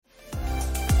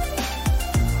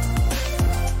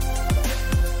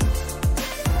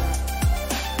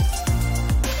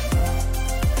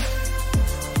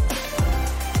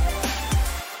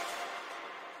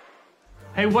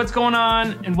Hey, what's going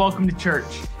on? And welcome to church.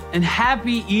 And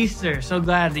happy Easter. So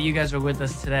glad that you guys are with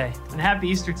us today. And happy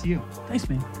Easter to you. Thanks,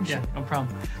 man. Appreciate it. No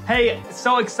problem. Hey,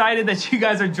 so excited that you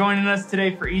guys are joining us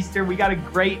today for Easter. We got a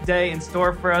great day in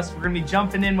store for us. We're going to be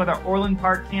jumping in with our Orland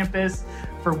Park campus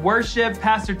for worship.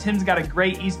 Pastor Tim's got a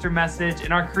great Easter message,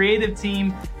 and our creative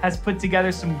team has put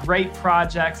together some great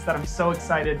projects that I'm so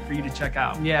excited for you to check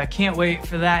out. Yeah, can't wait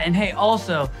for that. And hey,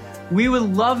 also, we would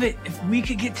love it if we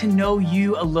could get to know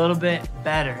you a little bit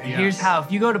better. And here's how.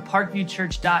 If you go to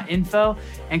parkviewchurch.info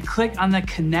and click on the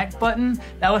connect button,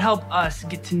 that would help us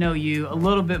get to know you a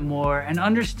little bit more and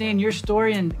understand your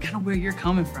story and kind of where you're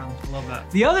coming from. I love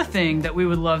that. The other thing that we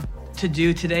would love to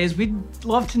do today is we'd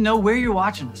love to know where you're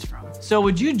watching us from. So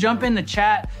would you jump in the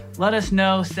chat, let us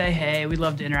know, say hey, we'd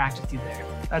love to interact with you there.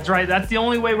 That's right. That's the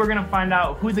only way we're going to find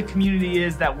out who the community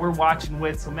is that we're watching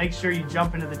with. So make sure you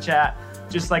jump into the chat,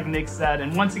 just like Nick said.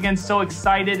 And once again, so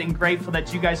excited and grateful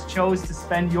that you guys chose to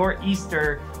spend your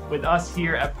Easter with us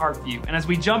here at Parkview. And as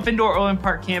we jump into our Orland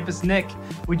Park campus, Nick,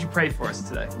 would you pray for us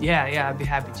today? Yeah, I'd be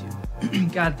happy to.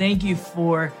 God, thank you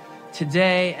for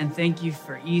today, and thank you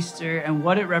for Easter and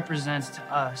what it represents to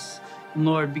us. And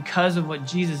Lord, because of what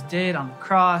Jesus did on the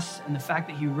cross and the fact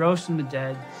that he rose from the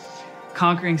dead,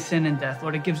 conquering sin and death,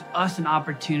 Lord, it gives us an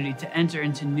opportunity to enter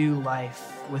into new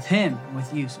life with him and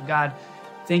with you. So God,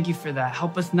 thank you for that.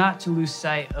 Help us not to lose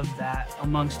sight of that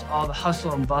amongst all the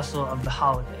hustle and bustle of the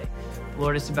holiday.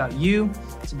 Lord, it's about you.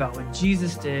 It's about what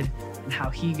Jesus did and how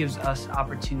he gives us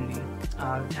opportunity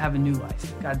to have a new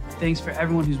life. God, thanks for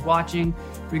everyone who's watching,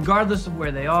 regardless of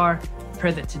where they are. I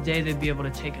pray that today they'd be able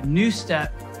to take a new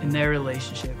step in their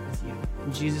relationship with you.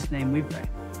 In Jesus' name we pray.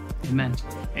 Amen.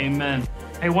 Amen.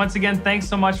 Hey, once again, thanks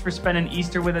so much for spending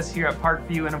Easter with us here at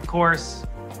Parkview. And of course,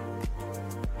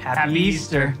 Happy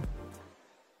Easter.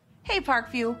 Hey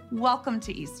Parkview, welcome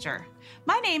to Easter.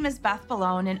 My name is Beth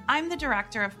Ballone and I'm the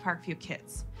director of Parkview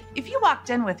Kids. If you walked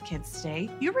in with kids today,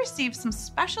 you received some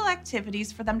special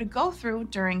activities for them to go through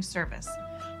during service.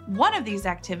 One of these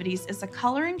activities is a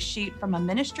coloring sheet from a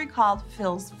ministry called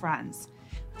Phil's Friends.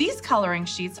 These coloring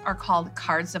sheets are called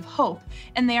Cards of Hope,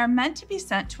 and they are meant to be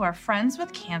sent to our friends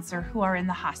with cancer who are in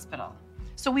the hospital.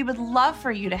 So we would love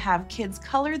for you to have kids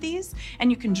color these, and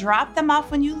you can drop them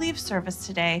off when you leave service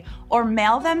today or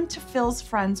mail them to Phil's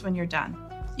Friends when you're done.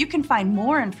 You can find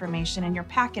more information in your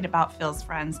packet about Phil's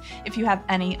Friends if you have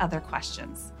any other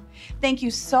questions. Thank you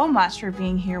so much for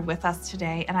being here with us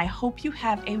today, and I hope you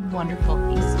have a wonderful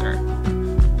Easter.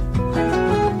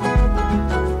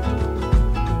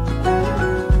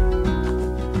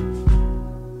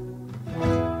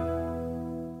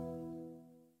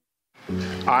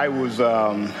 I was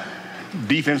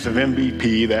defensive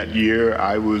MVP that year.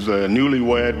 I was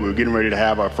newlywed. We were getting ready to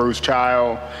have our first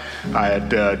child. I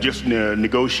had just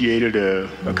negotiated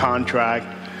a contract.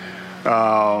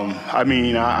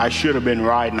 I should have been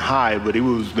riding high, but it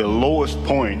was the lowest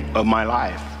point of my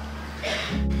life.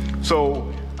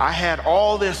 So I had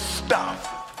all this stuff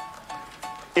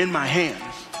in my hands,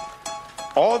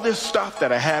 all this stuff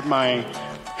that I had my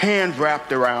hands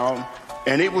wrapped around,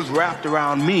 and it was wrapped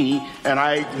around me. And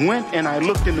I went and I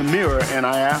looked in the mirror and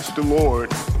I asked the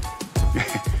Lord,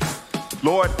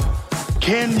 Lord,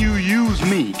 can you use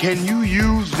me? Can you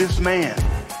use this man?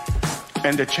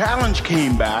 And the challenge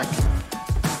came back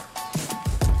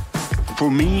for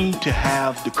me to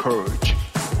have the courage.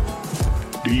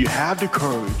 Do you have the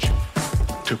courage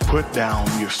to put down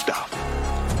your stuff?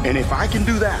 And if I can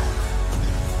do that,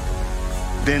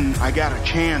 then I got a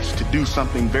chance to do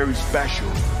something very special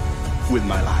with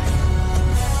my life.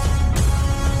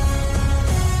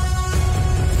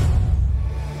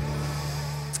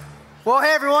 Well,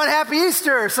 hey everyone, happy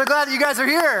Easter. So glad that you guys are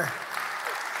here.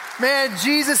 Man,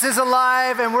 Jesus is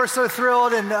alive and we're so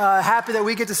thrilled and happy that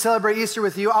we get to celebrate Easter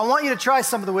with you. I want you to try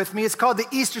something with me. It's called the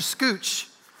Easter Scooch,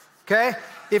 okay?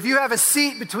 If you have a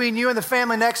seat between you and the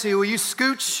family next to you, will you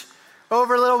scooch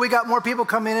over a little? We got more people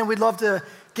coming in. We'd love to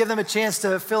give them a chance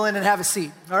to fill in and have a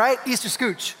seat, all right? Easter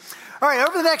Scooch. All right,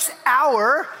 over the next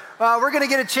hour, we're going to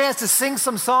get a chance to sing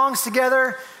some songs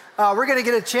together. We're going to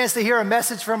get a chance to hear a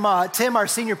message from Tim, our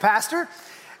senior pastor.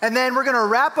 And then we're going to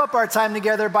wrap up our time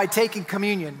together by taking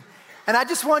communion. And I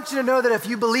just want you to know that if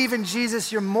you believe in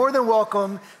Jesus, you're more than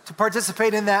welcome to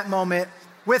participate in that moment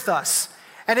with us.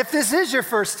 And if this is your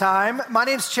first time, my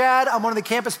name's Chad. I'm one of the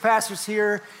campus pastors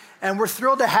here, and we're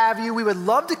thrilled to have you. We would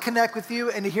love to connect with you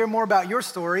and to hear more about your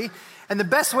story. And the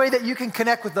best way that you can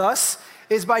connect with us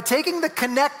is by taking the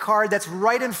Connect card that's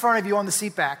right in front of you on the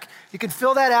seat back. You can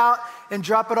fill that out and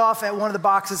drop it off at one of the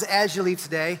boxes as you leave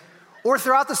today. Or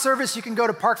throughout the service, you can go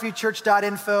to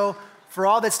parkviewchurch.info for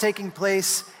all that's taking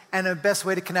place and the best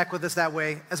way to connect with us that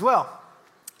way as well.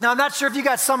 Now, I'm not sure if you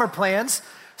got summer plans.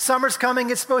 Summer's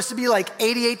coming. It's supposed to be like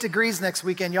 88 degrees next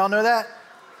weekend. Y'all know that?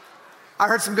 I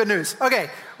heard some good news. Okay,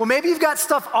 well, maybe you've got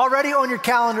stuff already on your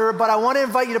calendar, but I want to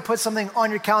invite you to put something on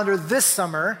your calendar this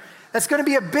summer that's going to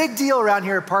be a big deal around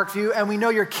here at Parkview, and we know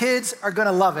your kids are going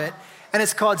to love it, and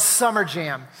it's called Summer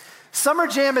Jam. Summer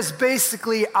Jam is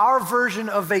basically our version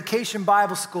of Vacation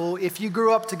Bible School if you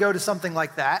grew up to go to something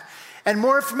like that. And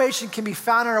more information can be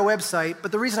found on our website,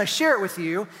 but the reason I share it with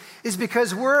you is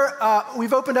because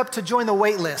we've opened up to join the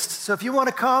wait list. So if you want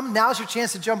to come, now's your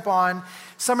chance to jump on.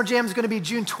 Summer Jam is going to be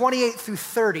June 28th through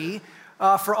 30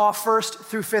 for all first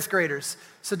through fifth graders.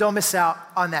 So don't miss out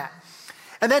on that.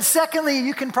 And then secondly,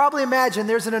 you can probably imagine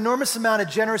there's an enormous amount of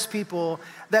generous people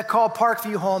that call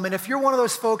Parkview home. And if you're one of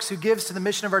those folks who gives to the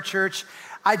mission of our church,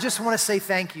 I just want to say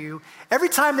thank you. Every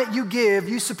time that you give,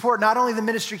 you support not only the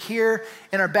ministry here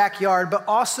in our backyard, but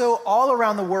also all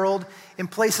around the world in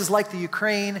places like the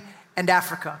Ukraine and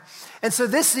Africa. And so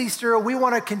this Easter, we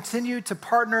want to continue to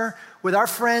partner with our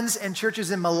friends and churches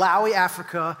in Malawi,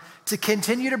 Africa, to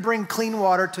continue to bring clean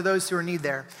water to those who are in need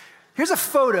there. Here's a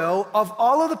photo of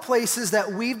all of the places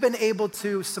that we've been able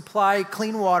to supply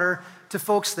clean water to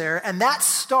folks there. And that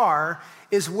star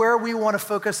is where we want to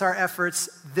focus our efforts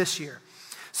this year.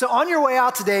 So on your way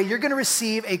out today, you're going to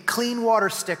receive a clean water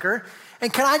sticker.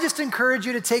 And can I just encourage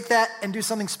you to take that and do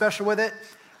something special with it?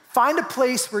 Find a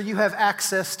place where you have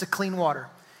access to clean water.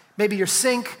 Maybe your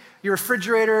sink, your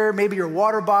refrigerator, maybe your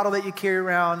water bottle that you carry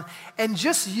around, and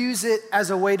just use it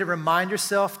as a way to remind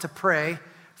yourself to pray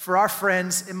for our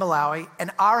friends in Malawi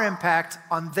and our impact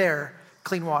on their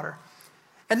clean water.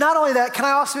 And not only that, can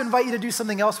I also invite you to do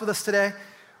something else with us today?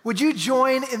 Would you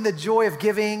join in the joy of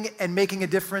giving and making a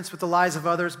difference with the lives of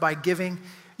others by giving?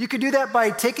 You could do that by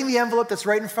taking the envelope that's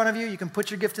right in front of you. You can put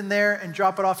your gift in there and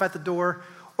drop it off at the door.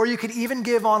 Or you could even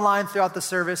give online throughout the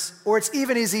service. Or it's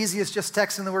even as easy as just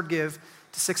texting the word give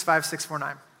to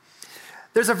 65649.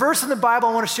 There's a verse in the Bible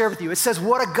I want to share with you. It says,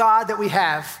 what a God that we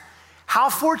have.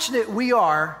 How fortunate we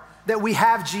are that we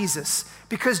have Jesus.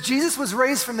 Because Jesus was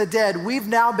raised from the dead, we've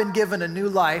now been given a new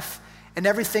life and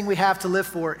everything we have to live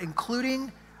for,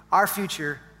 including our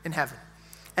future in heaven.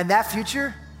 And that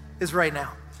future is right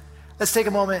now. Let's take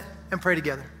a moment and pray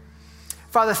together.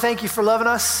 Father, thank you for loving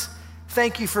us.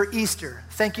 Thank you for Easter.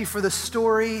 Thank you for the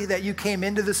story that you came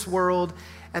into this world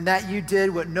and that you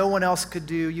did what no one else could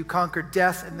do. You conquered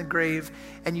death and the grave,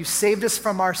 and you saved us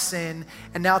from our sin.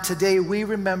 And now today we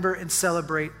remember and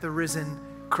celebrate the risen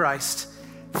Christ.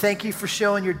 Thank you for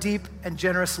showing your deep and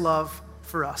generous love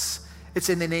for us. It's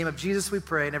in the name of Jesus we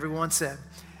pray, and everyone said,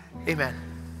 amen.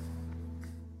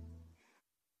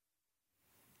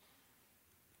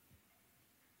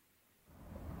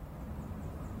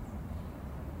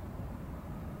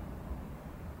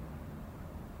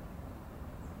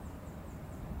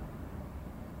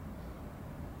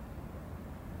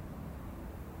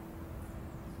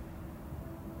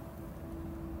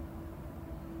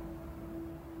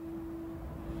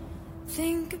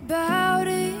 Think about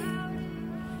it,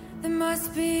 there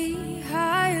must be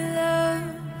higher love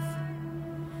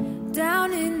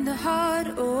down in the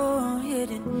heart or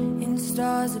hidden in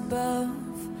stars above.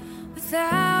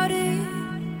 Without it,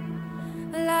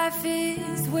 life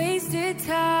is wasted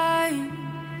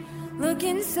time. Look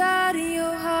inside of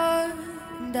your heart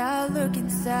and I'll look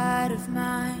inside of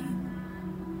mine.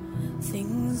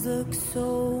 Things look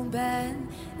so bad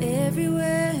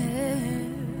everywhere.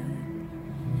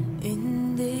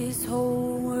 In this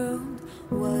whole world,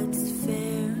 what's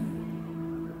fair?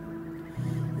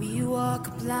 We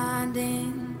walk blind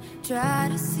and try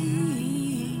to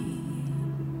see,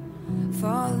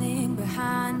 falling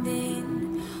behind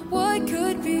in what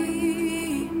could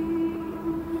be.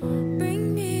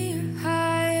 Bring me a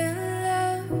higher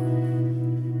love.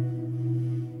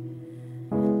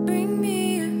 Bring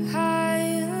me a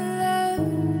higher love.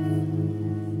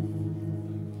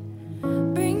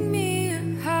 Bring me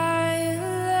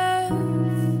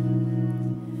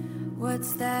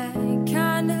what's that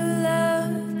kind of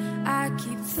love I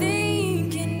keep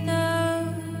thinking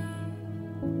of?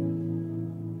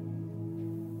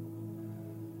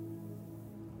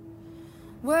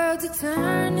 Worlds are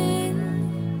turning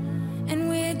and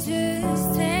we're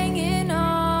just hanging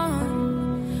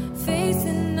on,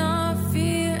 facing our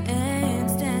fear and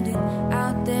standing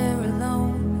out there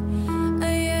alone.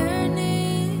 A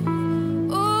yearning,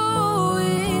 oh,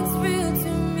 it's real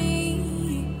to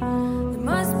me. There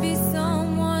must be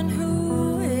someone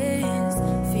who is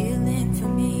feeling for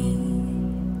me.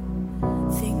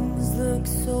 Things look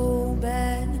so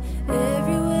bad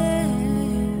everywhere.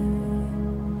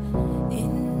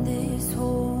 In this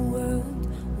whole world,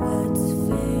 what's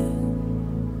fair?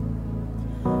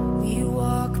 We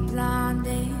walk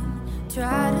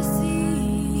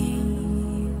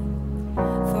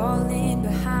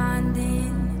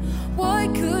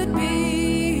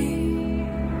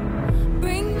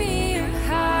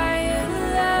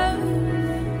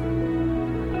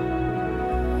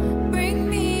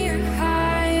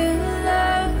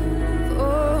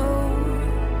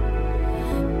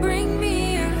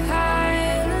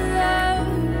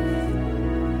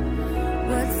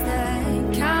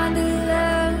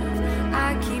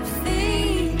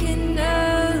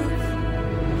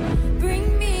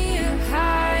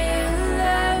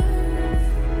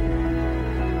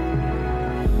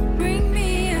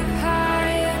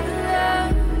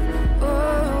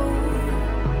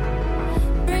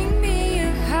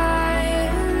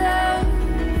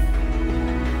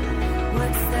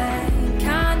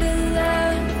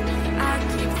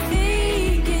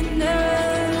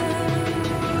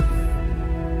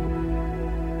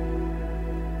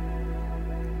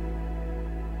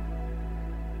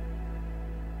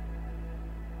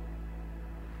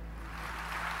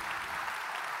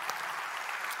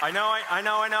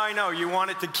I know. You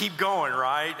want it to keep going,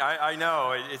 right? I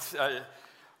know.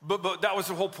 But that was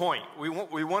the whole point. We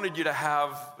wanted you to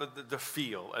have the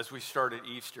feel as we started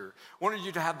Easter. Wanted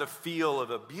you to have the feel of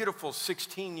a beautiful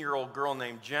 16-year-old girl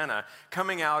named Jenna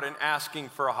coming out and asking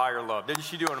for a higher love. Didn't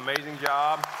she do an amazing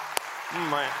job?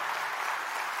 Man.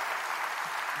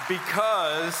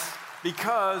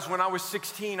 Because when I was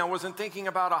 16, I wasn't thinking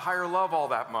about a higher love all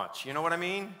that much. You know what I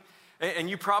mean? And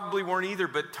you probably weren't either,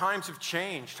 but times have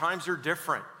changed. Times are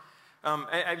different.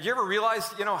 Have you ever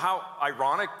realized, how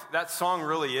ironic that song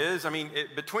really is? I mean,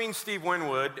 between Steve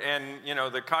Winwood and,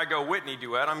 the Kygo Whitney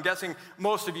duet, I'm guessing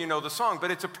most of you know the song, but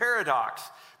it's a paradox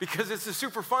because it's a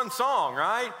super fun song,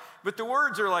 right? But the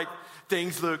words are like,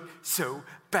 things look so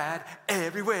bad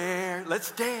everywhere. Let's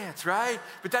dance, right?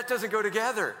 But that doesn't go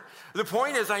together. The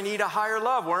point is, I need a higher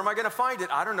love. Where am I going to find it?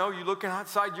 I don't know. You look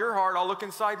inside your heart, I'll look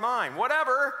inside mine.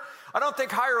 Whatever. I don't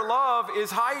think higher love is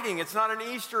hiding. It's not an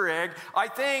Easter egg. I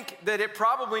think that it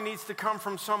probably needs to come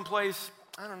from someplace,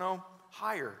 I don't know,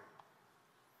 higher.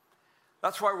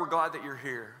 That's why we're glad that you're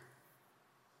here.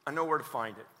 I know where to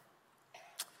find it.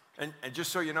 And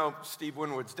just so you know, Steve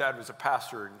Winwood's dad was a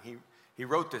pastor, and he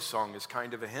wrote this song as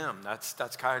kind of a hymn.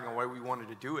 That's kind of why we wanted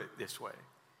to do it this way.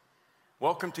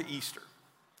 Welcome to Easter.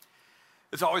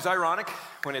 It's always ironic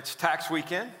when it's tax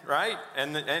weekend, right?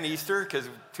 And Easter, because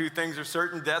two things are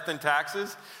certain, death and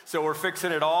taxes. So we're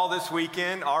fixing it all this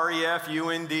weekend,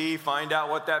 REFUND, find out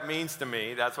what that means to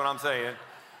me. That's what I'm saying.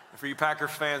 For you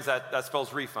Packers fans, that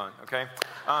spells refund, okay?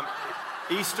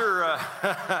 Easter,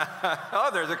 oh,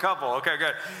 there's a couple. Okay,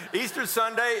 good. Easter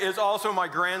Sunday is also my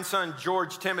grandson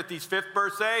George Timothy's 5th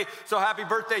birthday. So happy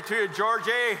birthday to you,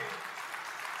 Georgie.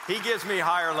 He gives me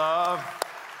higher love.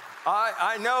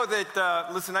 I know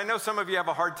that, listen, I know some of you have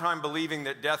a hard time believing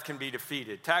that death can be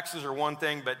defeated. Taxes are one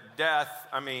thing, but death,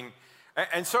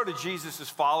 and so did Jesus'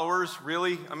 followers,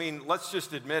 really. Let's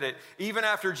just admit it. Even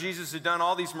after Jesus had done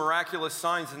all these miraculous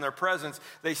signs in their presence,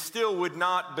 they still would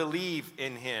not believe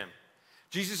in him.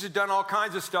 Jesus had done all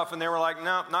kinds of stuff, and they were like,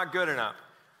 no, not good enough.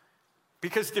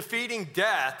 Because defeating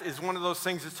death is one of those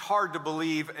things that's hard to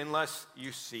believe unless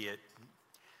you see it.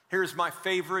 Here's my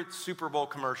favorite Super Bowl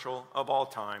commercial of all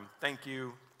time. Thank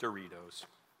you, Doritos.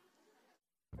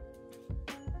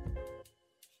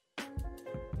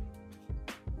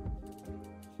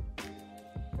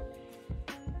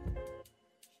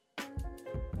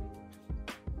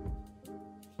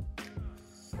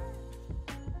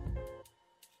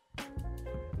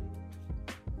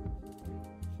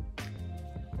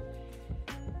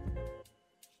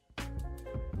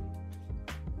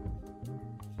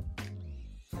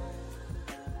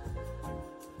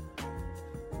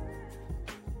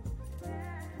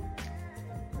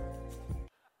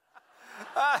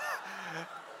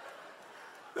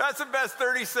 That's the best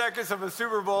 30 seconds of a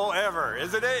Super Bowl ever,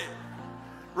 isn't it?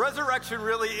 Resurrection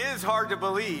really is hard to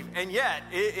believe, and yet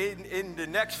in the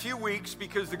next few weeks,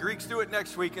 because the Greeks do it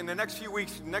next week, in the next few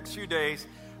weeks, next few days,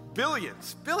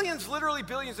 literally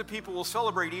billions of people will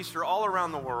celebrate Easter all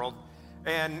around the world.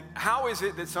 And how is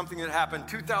it that something that happened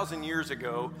 2,000 years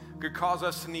ago could cause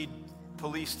us to need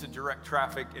police to direct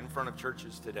traffic in front of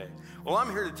churches today? Well,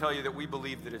 I'm here to tell you that we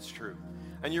believe that it's true.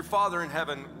 And your Father in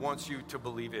heaven wants you to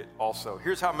believe it also.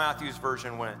 Here's how Matthew's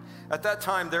version went. At that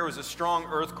time, there was a strong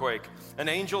earthquake. An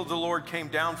angel of the Lord came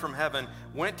down from heaven,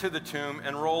 went to the tomb,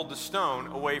 and rolled the stone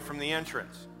away from the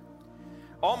entrance.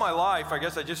 All my life, I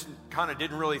guess I just kind of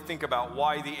didn't really think about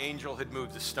why the angel had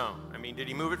moved the stone. Did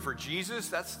he move it for Jesus?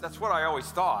 That's what I always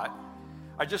thought.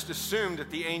 I just assumed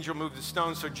that the angel moved the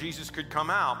stone so Jesus could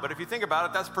come out. But if you think about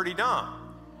it, that's pretty dumb.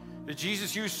 Did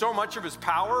Jesus use so much of his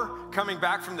power coming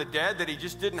back from the dead that he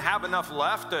just didn't have enough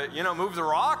left to, move the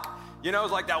rock?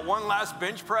 It's like that one last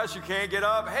bench press you can't get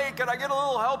up. Hey, could I get a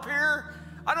little help here?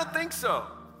 I don't think so.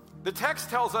 The text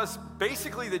tells us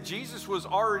basically that Jesus was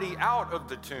already out of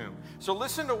the tomb. So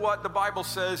listen to what the Bible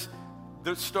says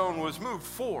the stone was moved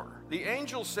for. The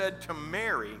angel said to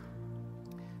Mary,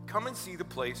 come and see the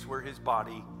place where his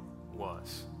body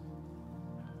was.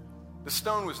 The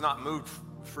stone was not moved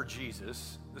for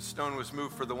Jesus. The stone was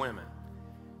moved for the women,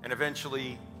 and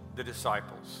eventually the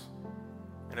disciples,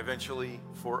 and eventually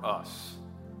for us.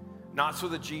 Not so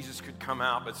that Jesus could come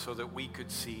out, but so that we could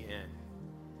see in.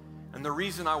 And the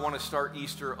reason I want to start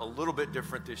Easter a little bit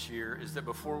different this year is that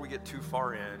before we get too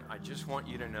far in, I just want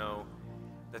you to know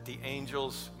that the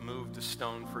angels moved the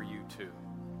stone for you too.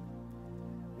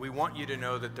 We want you to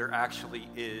know that there actually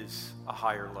is a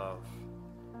higher love.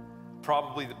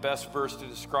 Probably the best verse to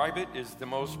describe it is the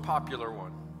most popular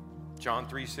one, John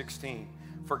 3:16.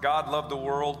 For God loved the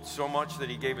world so much that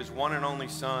he gave his one and only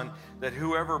Son, that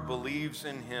whoever believes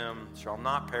in him shall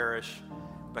not perish,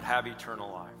 but have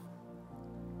eternal life.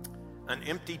 An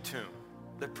empty tomb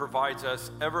that provides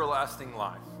us everlasting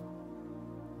life.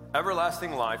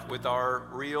 Everlasting life with our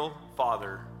real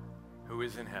Father who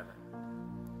is in heaven.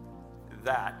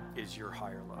 That is your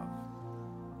higher love.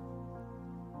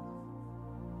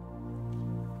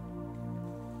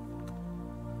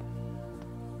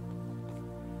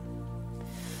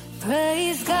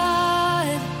 Praise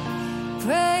God,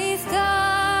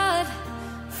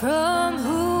 from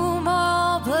whom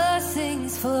all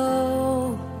blessings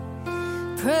flow.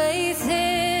 Praise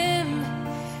Him,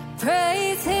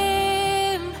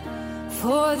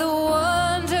 for the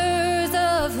wonders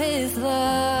of His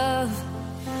love.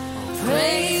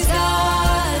 Praise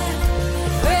God,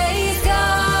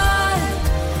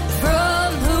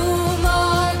 from whom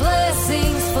all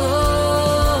blessings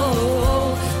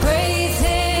flow. Praise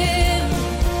Him,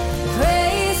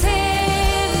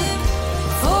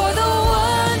 for the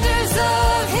wonders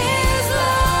of His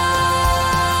love.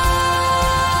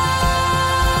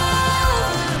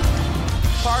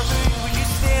 Parkview, would you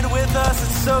stand with us?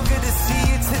 It's so good to see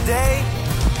you today.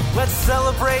 Let's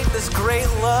celebrate this great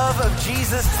love of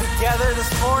Jesus together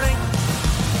this morning.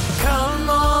 Come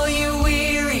all you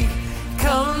weary,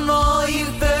 come all you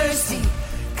thirsty,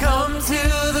 come to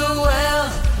the well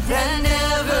that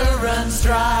never runs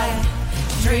dry.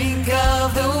 Drink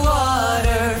of the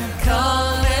water,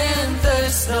 come and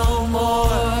thirst no more.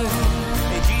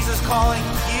 Hey, Jesus is calling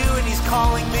you and He's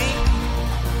calling me.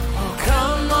 Oh,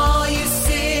 come all you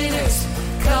sinners,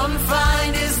 come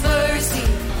find His mercy.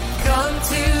 Come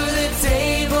to the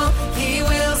table, He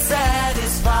will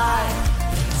satisfy.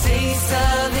 Taste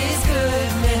of His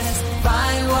goodness,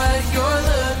 find what you're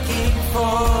looking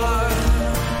for.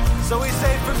 So we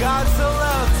say, for God so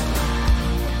loved.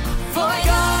 For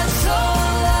God so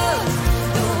loved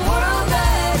the world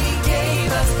that He gave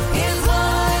us His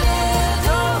one and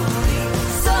only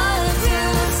Son to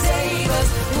save us.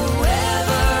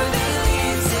 Whoever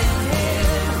believes in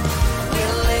Him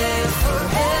will live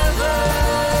forever.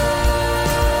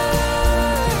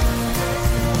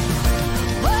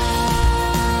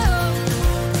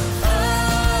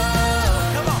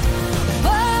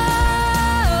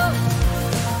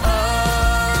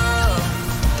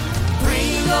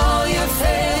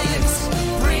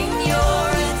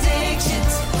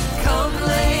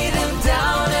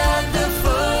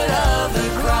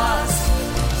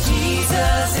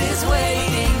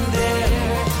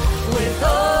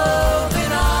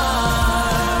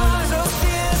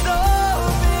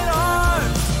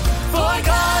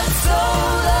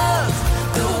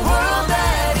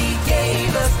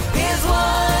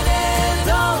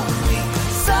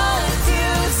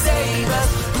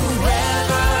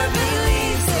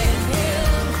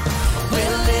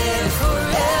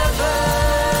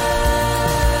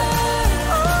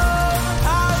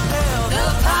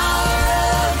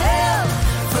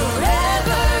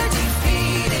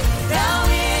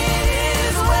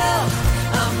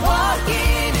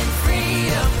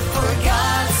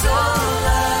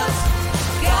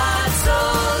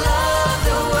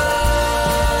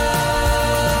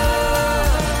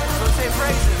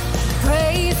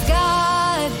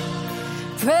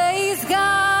 Praise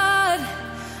God,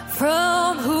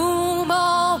 from whom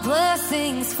all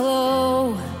blessings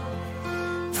flow.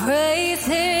 Praise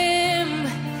Him,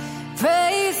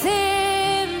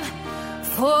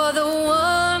 for the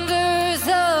wonders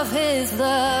of His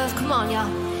love. Come on, y'all.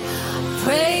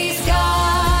 Praise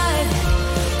God,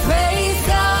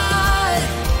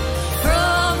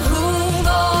 from whom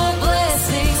all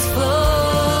blessings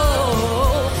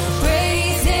flow.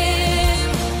 Praise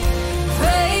Him,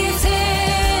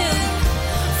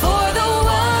 for the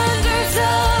wonders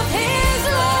of His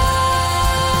love.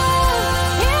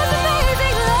 His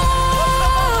amazing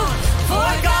love.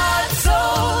 For God so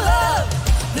loved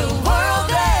the world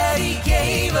that He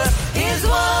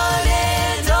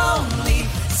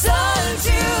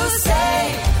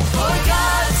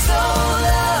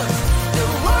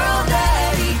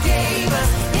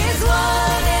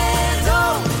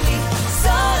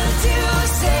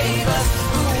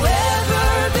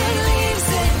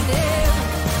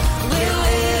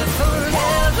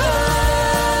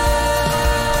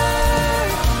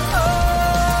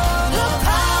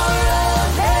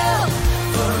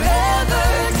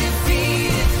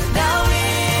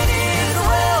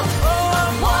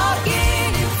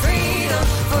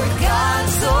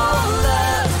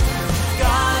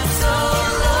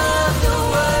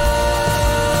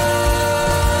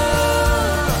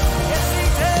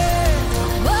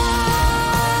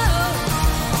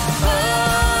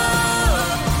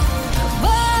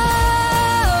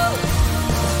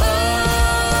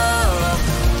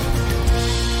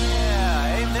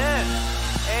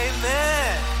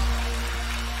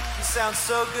sounds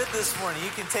so good this morning. You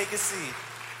can take a seat.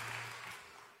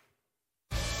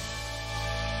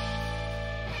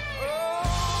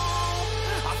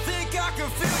 I think I can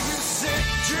feel you say,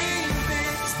 dream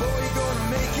big, boy, you're gonna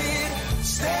make it.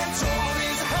 Stand tall,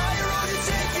 is higher on your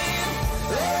taking.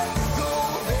 Let go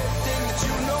of everything that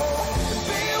you know. And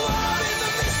be wild in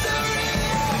the mystery.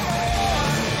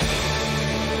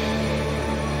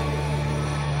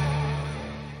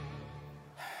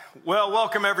 Well,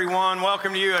 welcome everyone.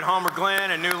 Welcome to you at Homer Glen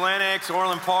and New Lenox,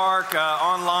 Orland Park,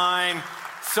 online.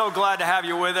 So glad to have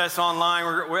you with us online.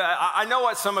 I know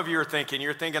what some of you are thinking.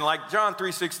 You're thinking like John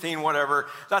 3:16, whatever.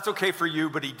 That's okay for you,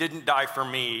 but he didn't die for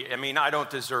me. I mean, I don't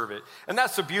deserve it. And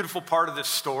that's the beautiful part of this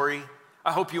story.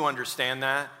 I hope you understand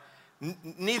that.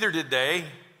 Neither did they.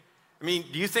 I mean,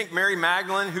 do you think Mary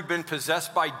Magdalene, who'd been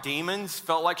possessed by demons,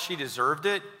 felt like she deserved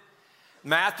it?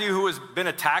 Matthew, who has been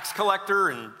a tax collector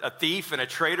and a thief and a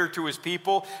traitor to his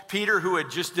people. Peter, who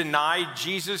had just denied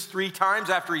Jesus 3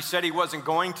 times after he said he wasn't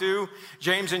going to.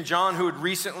 James and John, who had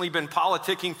recently been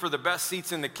politicking for the best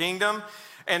seats in the kingdom.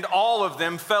 And all of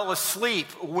them fell asleep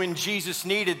when Jesus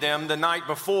needed them the night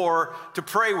before to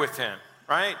pray with him,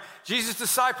 right? Jesus'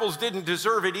 disciples didn't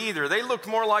deserve it either. They looked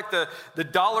more like the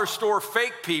dollar store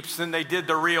fake peeps than they did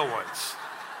the real ones.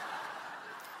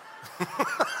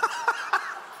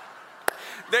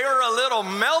 They were a little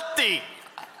melty.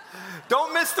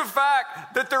 Don't miss the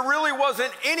fact that there really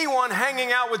wasn't anyone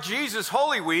hanging out with Jesus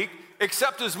Holy Week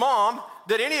except his mom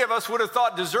that any of us would have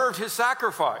thought deserved his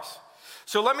sacrifice.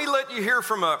 So let me let you hear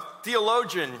from a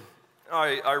theologian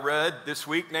I read this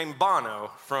week named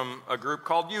Bono from a group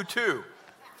called U2.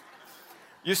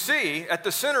 You see, at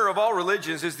the center of all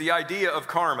religions is the idea of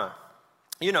karma.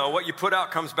 You know, what you put out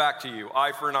comes back to you,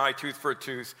 eye for an eye, tooth for a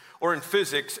tooth. Or in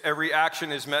physics, every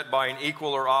action is met by an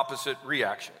equal or opposite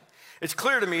reaction. It's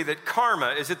clear to me that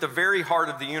karma is at the very heart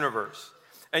of the universe.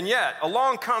 And yet,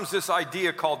 along comes this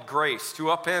idea called grace to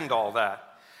upend all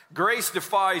that. Grace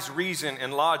defies reason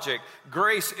and logic.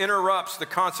 Grace interrupts the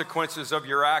consequences of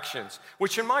your actions,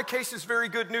 which in my case is very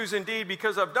good news indeed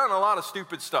because I've done a lot of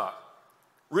stupid stuff.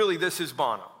 Really, this is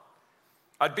Bono.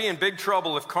 I'd be in big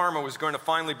trouble if karma was going to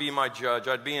finally be my judge.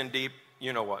 I'd be in deep,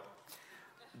 you know what.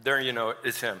 There you know,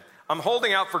 it's him. I'm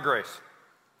holding out for grace.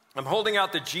 I'm holding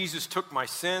out that Jesus took my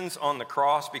sins on the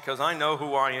cross because I know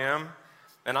who I am,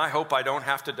 and I hope I don't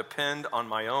have to depend on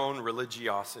my own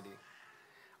religiosity.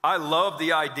 I love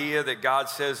the idea that God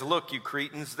says, look, you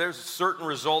Cretans, there's certain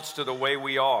results to the way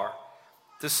we are,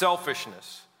 to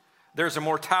selfishness. There's a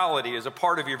mortality as a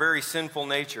part of your very sinful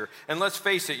nature. And let's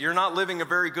face it, you're not living a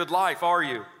very good life, are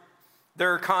you?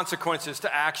 There are consequences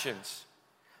to actions.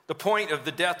 The point of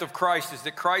the death of Christ is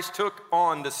that Christ took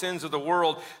on the sins of the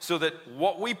world so that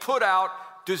what we put out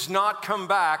does not come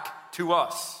back to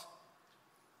us.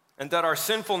 And that our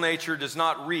sinful nature does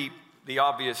not reap the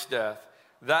obvious death.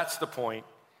 That's the point.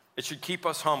 It should keep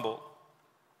us humble.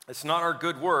 It's not our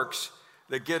good works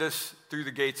that get us through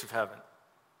the gates of heaven.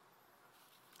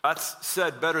 That's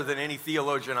said better than any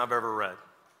theologian I've ever read.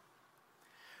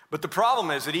 But the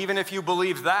problem is that even if you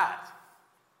believe that,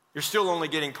 you're still only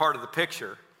getting part of the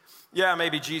picture. Yeah,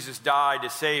 maybe Jesus died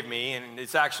to save me, and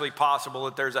it's actually possible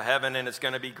that there's a heaven and it's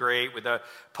going to be great with the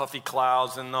puffy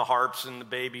clouds and the harps and the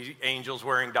baby angels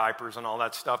wearing diapers and all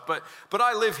that stuff. But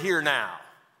I live here now,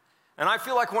 and I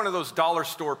feel like one of those dollar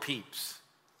store peeps.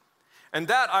 And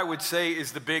that, I would say,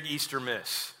 is the big Easter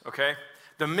miss, okay?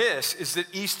 The miss is that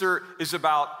Easter is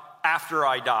about after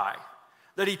I die,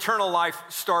 that eternal life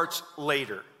starts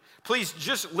later. Please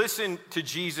just listen to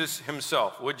Jesus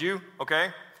himself, would you?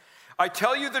 Okay? I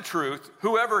tell you the truth,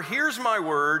 whoever hears my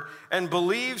word and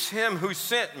believes him who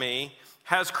sent me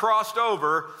has crossed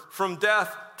over from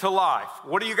death to life.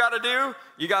 What do you got to do?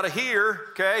 You got to hear,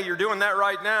 okay? You're doing that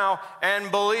right now, and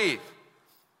believe.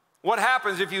 What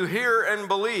happens if you hear and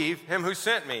believe him who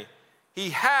sent me?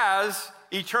 He has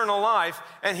eternal life,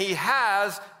 and he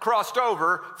has crossed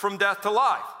over from death to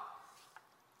life.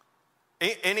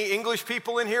 Any English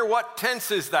people in here? What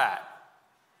tense is that?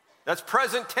 That's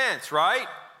present tense, right?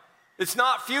 It's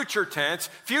not future tense.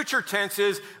 Future tense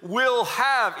is will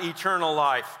have eternal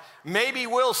life. Maybe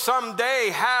we'll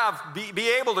someday be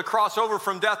able to cross over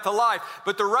from death to life.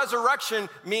 But the resurrection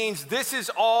means this is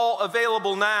all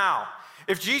available now.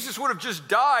 If Jesus would have just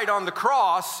died on the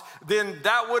cross, then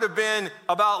that would have been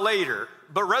about later.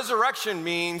 But resurrection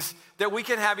means that we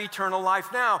can have eternal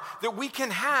life now, that we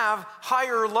can have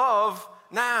higher love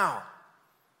now.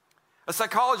 A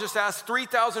psychologist asked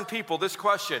 3,000 people this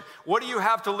question: what do you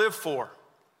have to live for?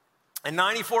 And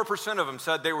 94% of them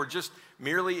said they were just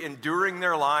merely enduring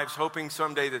their lives, hoping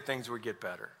someday that things would get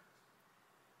better.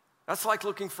 That's like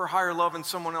looking for higher love in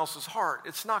someone else's heart.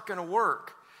 It's not going to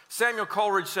work. Samuel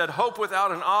Coleridge said, hope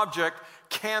without an object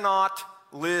cannot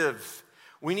live.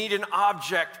 We need an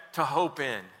object to hope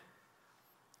in.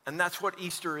 And that's what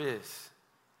Easter is.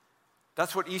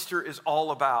 That's what Easter is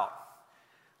all about.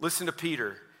 Listen to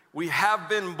Peter. We have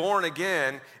been born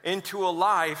again into a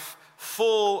life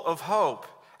full of hope.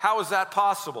 How is that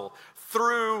possible?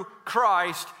 Through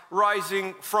Christ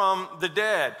rising from the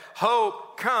dead.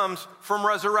 Hope comes from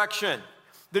resurrection.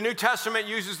 The New Testament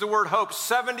uses the word hope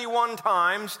 71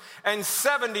 times, and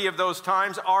 70 of those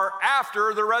times are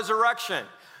after the resurrection.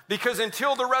 Because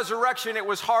until the resurrection, it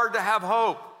was hard to have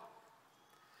hope.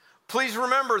 Please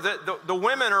remember that the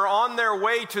women are on their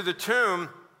way to the tomb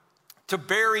to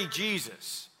bury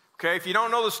Jesus. Okay, if you don't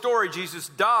know the story, Jesus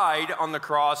died on the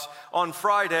cross on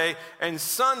Friday, and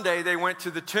Sunday they went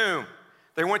to the tomb.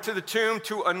 They went to the tomb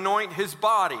to anoint his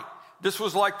body. This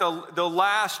was like the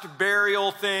last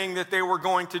burial thing that they were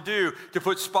going to do, to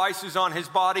put spices on his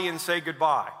body and say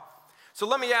goodbye. So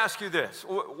let me ask you this.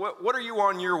 What are you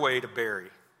on your way to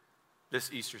bury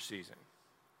this Easter season?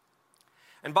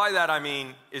 And by that I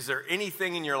mean, is there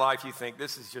anything in your life you think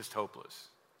this is just hopeless?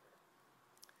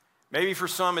 Maybe for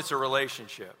some it's a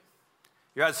relationship.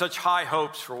 You had such high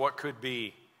hopes for what could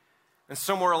be, and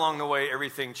somewhere along the way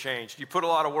everything changed. You put a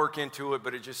lot of work into it,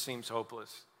 but it just seems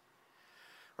hopeless.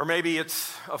 Or maybe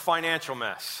it's a financial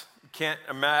mess you can't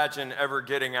imagine ever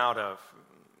getting out of.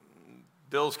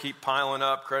 Bills keep piling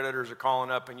up, creditors are calling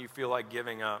up, and you feel like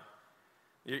giving up.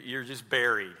 You're just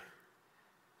buried.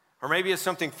 Or maybe it's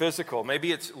something physical.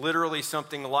 Maybe it's literally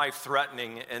something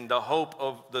life-threatening, and the hope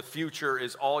of the future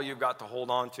is all you've got to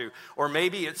hold on to. Or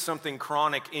maybe it's something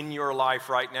chronic in your life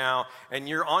right now, and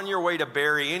you're on your way to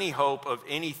bury any hope of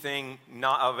anything,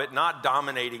 of it not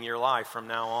dominating your life from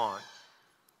now on.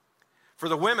 For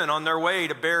the women on their way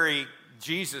to bury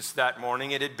Jesus that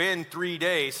morning, it had been 3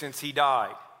 days since he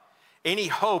died. Any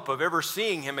hope of ever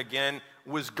seeing him again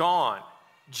was gone.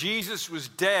 Jesus was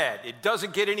dead. It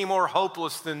doesn't get any more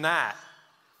hopeless than that.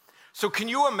 So can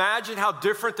you imagine how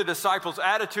different the disciples'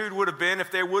 attitude would have been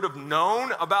if they would have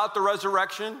known about the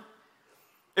resurrection?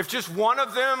 If just one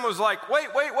of them was like, wait,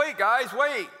 guys,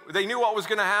 wait. They knew what was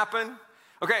going to happen.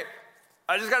 Okay,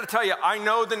 I just got to tell you, I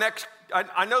know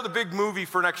the big movie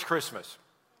for next Christmas.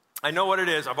 I know what it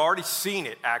is. I've already seen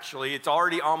it, actually. It's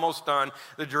already almost done.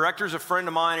 The director's a friend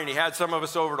of mine, and he had some of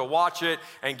us over to watch it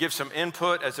and give some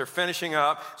input as they're finishing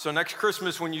up. So next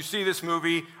Christmas, when you see this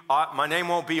movie, my name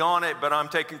won't be on it, but I'm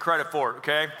taking credit for it,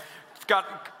 okay? It's got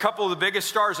a couple of the biggest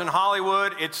stars in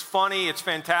Hollywood. It's funny, it's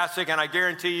fantastic, and I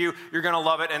guarantee you, you're going to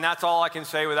love it, and that's all I can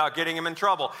say without getting him in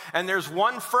trouble. And there's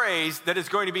one phrase that is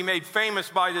going to be made famous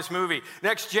by this movie.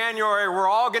 Next January, we're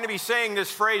all going to be saying this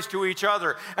phrase to each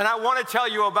other, and I want to tell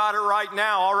you about it right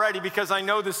now already because I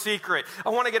know the secret. I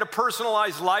want to get a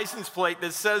personalized license plate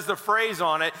that says the phrase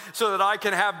on it so that I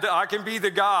can be the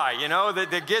guy,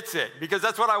 that gets it, because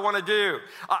that's what I want to do.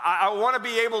 I want to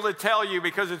be able to tell you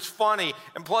because it's funny,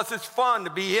 and plus it's fun to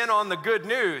be in on the good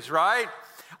news, right?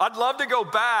 I'd love to go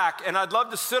back, and I'd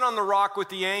love to sit on the rock with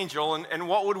the angel, and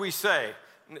what would we say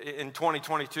in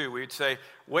 2022? We'd say,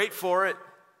 wait for it,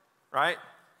 right?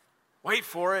 Wait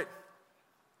for it.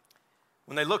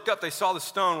 When they looked up, they saw the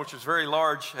stone, which was very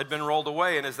large, had been rolled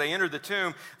away, and as they entered the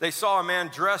tomb, they saw a man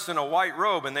dressed in a white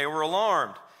robe, and they were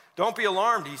alarmed. Don't be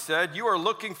alarmed, he said. You are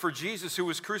looking for Jesus who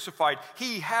was crucified.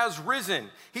 He has risen.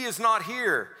 He is not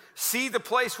here. See the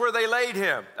place where they laid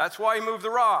him. That's why he moved the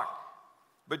rock.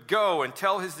 But go and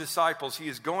tell his disciples he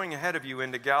is going ahead of you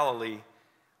into Galilee.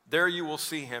 There you will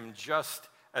see him just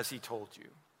as he told you.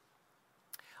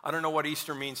 I don't know what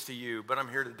Easter means to you, but I'm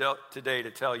here today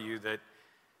to tell you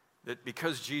that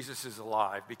because Jesus is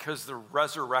alive, because the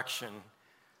resurrection,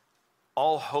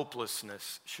 all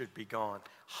hopelessness should be gone.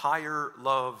 Higher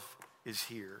love is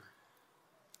here,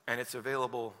 and it's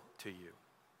available to you.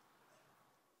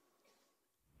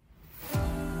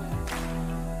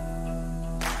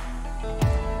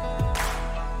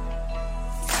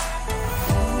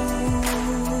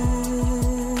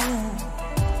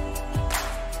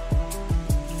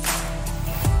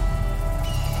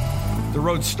 The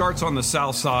road starts on the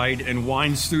south side and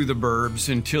winds through the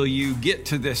burbs until you get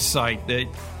to this site that,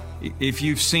 if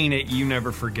you've seen it, you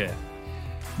never forget.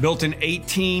 Built in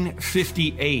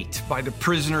 1858 by the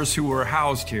prisoners who were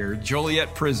housed here,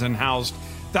 Joliet Prison housed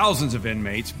thousands of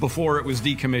inmates before it was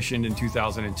decommissioned in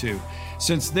 2002.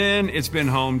 Since then, it's been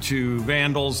home to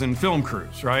vandals and film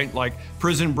crews, right? Like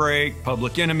Prison Break,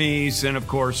 Public Enemies, and of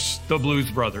course, the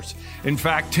Blues Brothers. In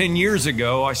fact, 10 years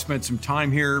ago, I spent some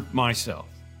time here myself.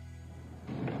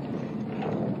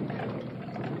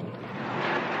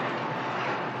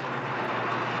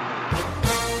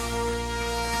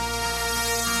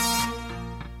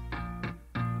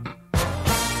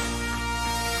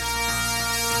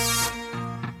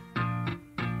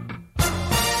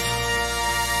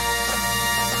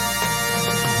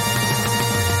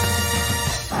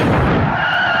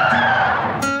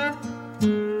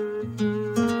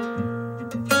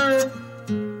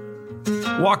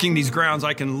 Walking these grounds,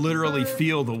 I can literally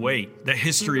feel the weight, the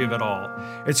history of it all.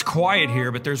 It's quiet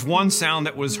here, but there's one sound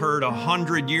that was heard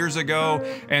 100 years ago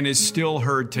and is still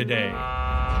heard today.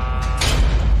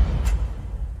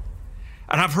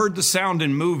 And I've heard the sound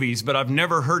in movies, but I've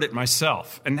never heard it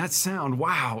myself. And that sound,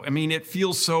 wow, I mean, it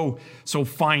feels so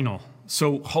final,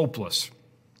 so hopeless.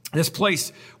 This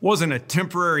place wasn't a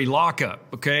temporary lockup,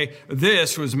 okay?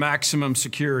 This was maximum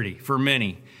security for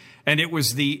many. And it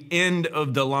was the end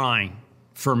of the line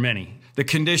for many. The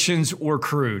conditions were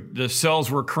crude. The cells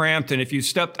were cramped, and if you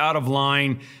stepped out of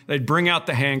line, they'd bring out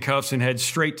the handcuffs and head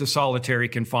straight to solitary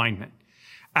confinement.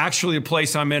 Actually, the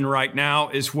place I'm in right now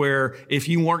is where if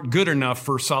you weren't good enough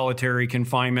for solitary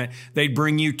confinement, they'd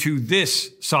bring you to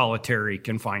this solitary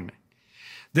confinement.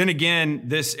 Then again,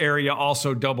 this area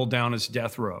also doubled down as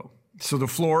death row. So the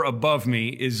floor above me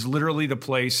is literally the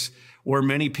place where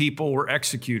many people were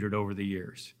executed over the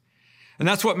years. And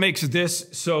that's what makes this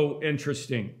so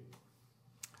interesting.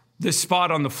 This spot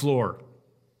on the floor,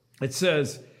 it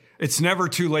says, it's never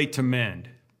too late to mend.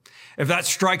 If that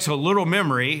strikes a little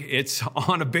memory, it's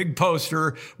on a big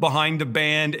poster behind the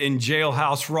band and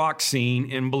Jailhouse Rock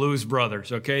scene in Blues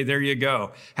Brothers. Okay, there you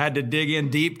go. Had to dig in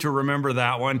deep to remember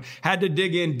that one. Had to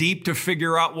dig in deep to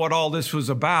figure out what all this was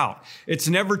about. It's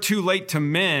Never Too Late to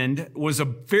Mend was a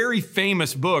very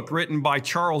famous book written by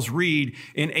Charles Reade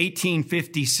in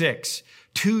 1856,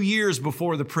 2 years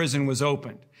before the prison was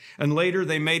opened. And later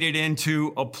they made it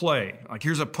into a play. Like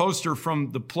here's a poster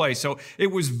from the play. So it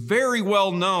was very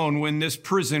well known when this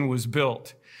prison was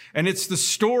built. And it's the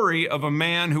story of a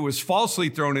man who was falsely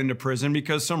thrown into prison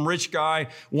because some rich guy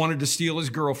wanted to steal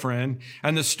his girlfriend.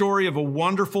 And the story of a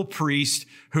wonderful priest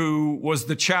who was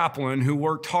the chaplain who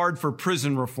worked hard for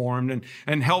prison reform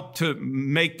and helped to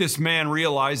make this man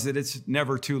realize that it's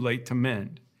never too late to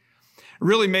mend. It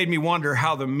really made me wonder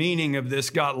how the meaning of this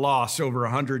got lost over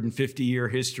a 150-year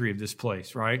history of this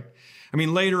place, right? I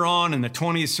mean, later on in the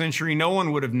 20th century, no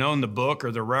one would have known the book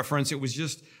or the reference. It was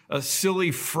just a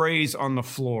silly phrase on the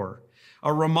floor,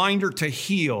 a reminder to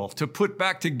heal, to put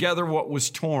back together what was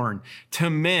torn,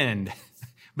 to mend.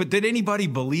 But did anybody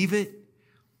believe it?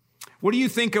 What do you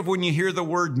think of when you hear the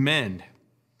word mend?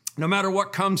 No matter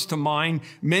what comes to mind,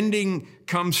 mending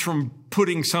comes from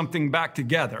putting something back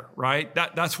together, right?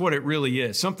 That's what it really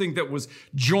is. Something that was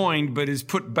joined but is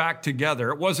put back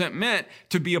together. It wasn't meant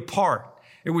to be apart.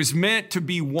 It was meant to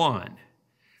be one.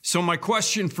 So my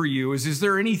question for you is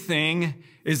there anything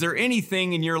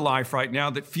in your life right now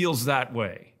that feels that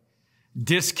way?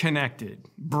 Disconnected,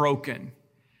 broken.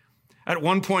 At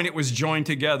one point it was joined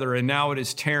together and now it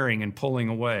is tearing and pulling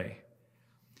away.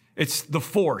 It's the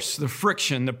force, the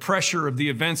friction, the pressure of the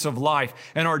events of life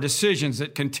and our decisions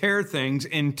that can tear things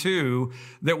in two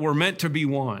that were meant to be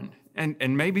one.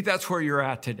 And maybe that's where you're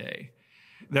at today.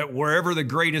 That wherever the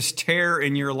greatest tear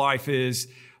in your life is,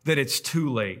 that it's too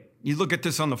late. You look at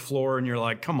this on the floor and you're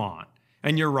like, come on.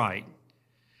 And you're right.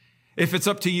 If it's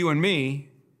up to you and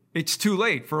me, it's too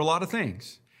late for a lot of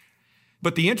things.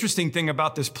 But the interesting thing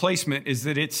about this placement is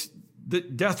that it's the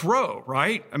death row,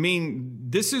 right? I mean,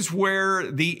 this is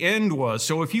where the end was.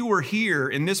 So if you were here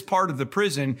in this part of the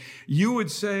prison, you would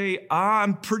say,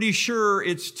 I'm pretty sure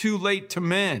it's too late to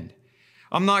mend.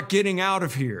 I'm not getting out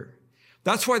of here.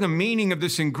 That's why the meaning of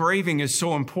this engraving is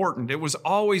so important. It was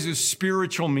always a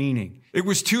spiritual meaning. It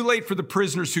was too late for the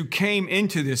prisoners who came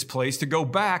into this place to go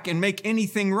back and make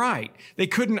anything right. They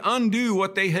couldn't undo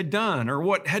what they had done or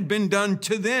what had been done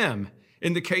to them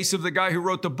in the case of the guy who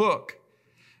wrote the book.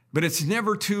 But it's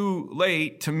never too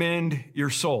late to mend your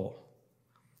soul.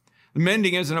 The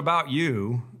mending isn't about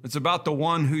you. It's about the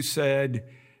one who said,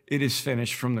 it is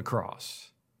finished from the cross.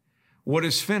 What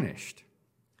is finished?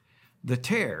 The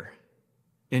tear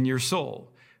in your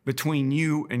soul between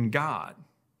you and God.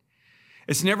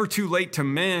 It's never too late to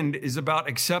mend is about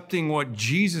accepting what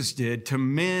Jesus did to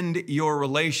mend your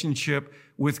relationship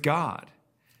with God.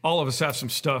 All of us have some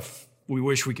stuff we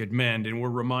wish we could mend, and we're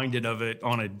reminded of it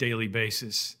on a daily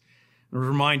basis. The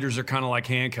reminders are kind of like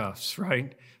handcuffs,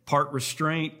 right? Part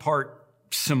restraint, part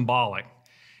symbolic.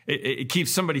 It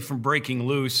keeps somebody from breaking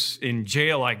loose in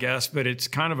jail, I guess, but it's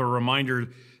kind of a reminder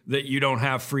that you don't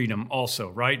have freedom also,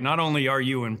 right? Not only are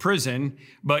you in prison,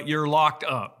 but you're locked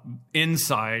up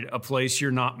inside a place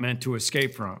you're not meant to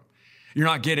escape from. You're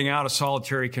not getting out of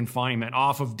solitary confinement,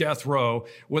 off of death row,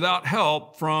 without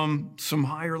help from some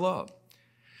higher love.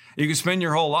 You can spend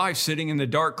your whole life sitting in the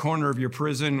dark corner of your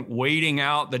prison, waiting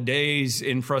out the days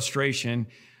in frustration,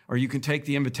 or you can take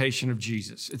the invitation of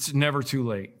Jesus. It's never too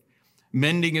late.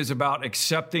 Mending is about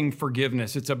accepting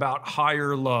forgiveness. It's about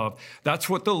higher love. That's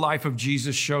what the life of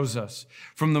Jesus shows us.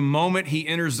 From the moment he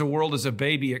enters the world as a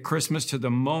baby at Christmas to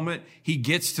the moment he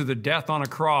gets to the death on a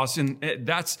cross, and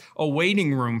that's a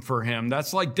waiting room for him.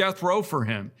 That's like death row for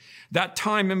him. That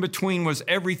time in between was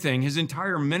everything. His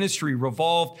entire ministry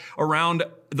revolved around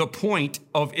the point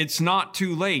of it's not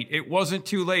too late. It wasn't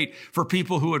too late for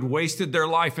people who had wasted their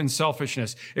life in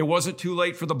selfishness. It wasn't too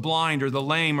late for the blind or the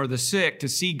lame or the sick to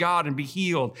see God and be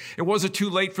healed. It wasn't too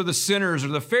late for the sinners or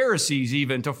the Pharisees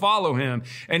even to follow him.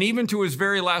 And even to his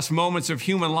very last moments of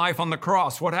human life on the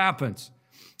cross, what happens?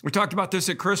 We talked about this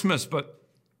at Christmas, but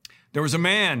there was a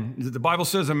man, the Bible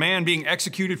says a man being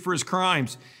executed for his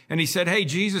crimes. And he said, hey,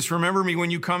 Jesus, remember me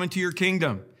when you come into your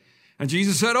kingdom. And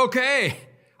Jesus said, okay.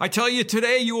 I tell you,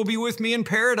 today you will be with me in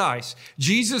paradise.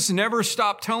 Jesus never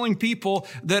stopped telling people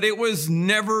that it was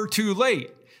never too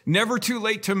late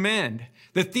to mend.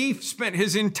 The thief spent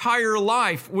his entire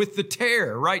life with the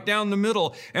tear right down the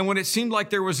middle. And when it seemed like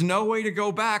there was no way to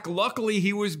go back, luckily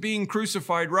he was being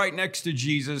crucified right next to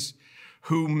Jesus,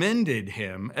 who mended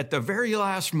him at the very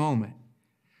last moment,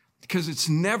 because it's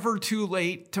never too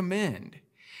late to mend.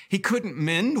 He couldn't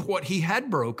mend what he had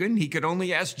broken. He could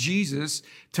only ask Jesus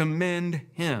to mend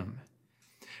him.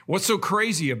 What's so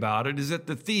crazy about it is that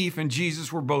the thief and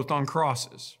Jesus were both on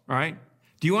crosses, right?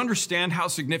 Do you understand how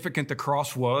significant the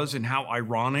cross was and how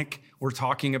ironic we're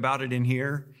talking about it in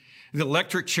here? The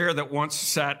electric chair that once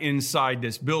sat inside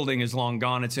this building is long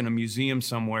gone. It's in a museum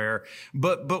somewhere.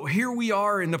 But here we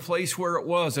are in the place where it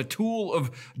was, a tool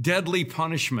of deadly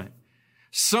punishment.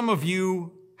 Some of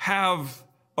you have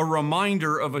a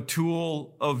reminder of a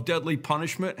tool of deadly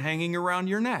punishment hanging around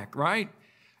your neck, right?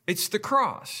 It's the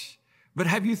cross. But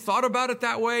have you thought about it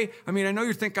that way? I mean, I know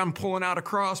you think I'm pulling out a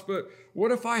cross, but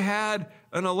what if I had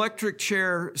an electric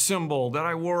chair symbol that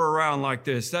I wore around like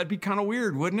this? That'd be kind of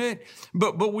weird, wouldn't it?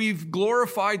 But we've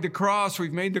glorified the cross.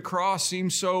 We've made the cross seem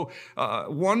so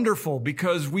wonderful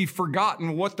because we've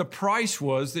forgotten what the price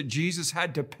was that Jesus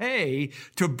had to pay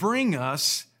to bring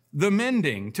us the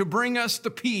mending, to bring us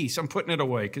the peace. I'm putting it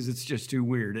away because it's just too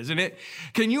weird, isn't it?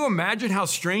 Can you imagine how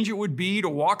strange it would be to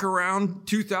walk around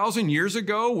 2,000 years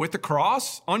ago with the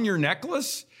cross on your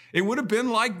necklace? It would have been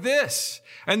like this.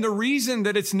 And the reason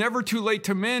that it's never too late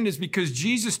to mend is because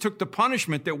Jesus took the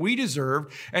punishment that we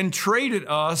deserved and traded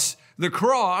us the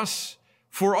cross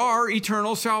for our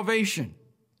eternal salvation.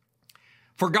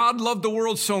 For God loved the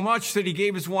world so much that he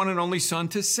gave his one and only Son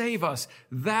to save us.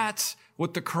 That's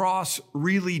what the cross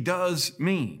really does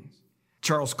mean.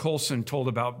 Charles Colson told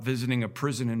about visiting a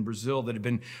prison in Brazil that had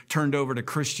been turned over to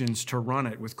Christians to run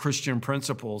it with Christian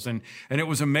principles. And it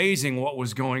was amazing what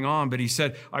was going on. But he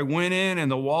said, I went in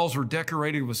and the walls were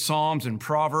decorated with Psalms and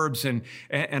Proverbs. And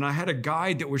I had a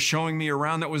guide that was showing me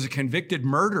around that was a convicted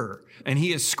murderer. And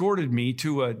he escorted me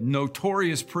to a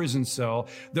notorious prison cell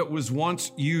that was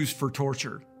once used for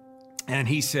torture. And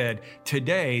he said,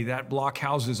 today that block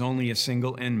houses only a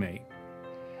single inmate.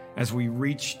 As we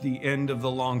reached the end of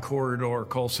the long corridor,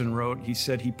 Colson wrote,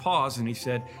 he paused and he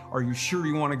said, are you sure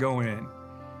you want to go in?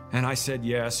 And I said,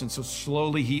 yes. And so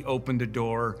slowly he opened a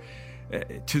door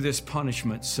to this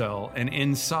punishment cell. And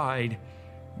inside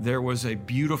there was a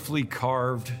beautifully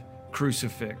carved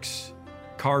crucifix,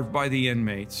 carved by the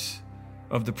inmates,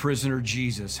 of the prisoner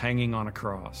Jesus hanging on a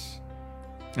cross.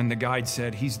 And the guide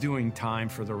said, he's doing time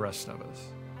for the rest of us.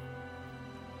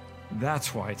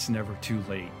 That's why it's never too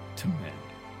late to mend.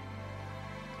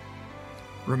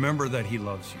 Remember that he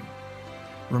loves you.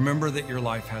 Remember that your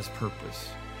life has purpose.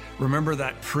 Remember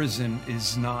that prison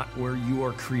is not where you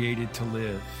are created to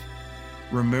live.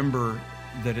 Remember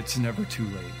that it's never too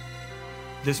late.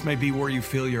 This may be where you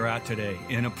feel you're at today,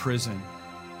 in a prison.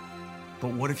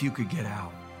 But what if you could get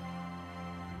out?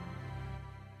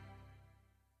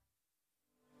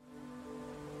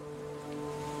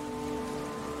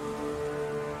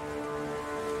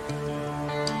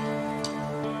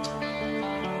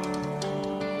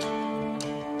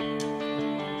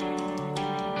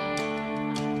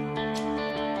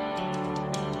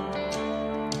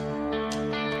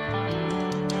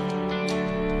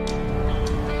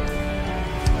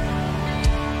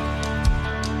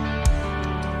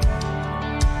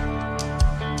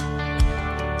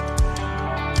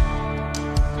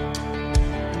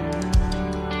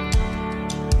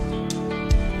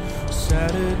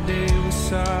 Saturday was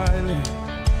silent,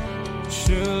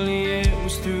 surely it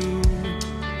was through.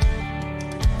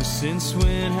 But since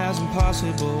when has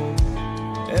impossible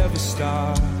ever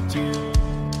stopped you?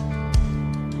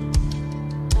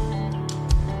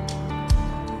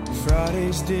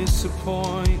 Friday's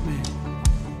disappointment,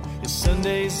 and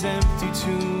Sunday's empty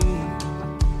tomb.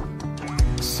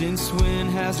 Since when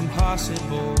has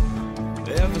impossible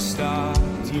ever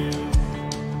stopped you?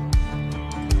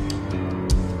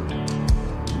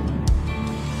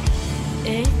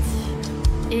 It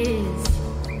is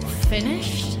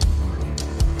finished.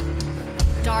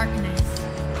 Darkness,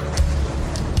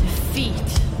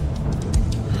 defeat,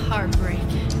 heartbreak.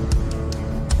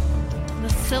 The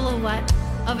silhouette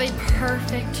of a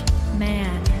perfect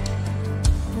man,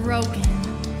 broken,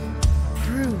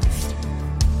 bruised,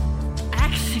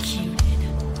 executed.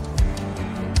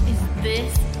 Is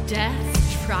this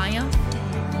death's triumph?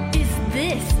 Is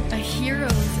this a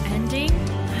hero's ending?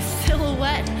 A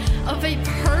silhouette of a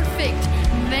perfect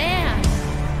man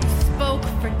who spoke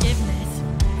forgiveness,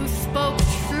 who spoke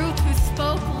truth, who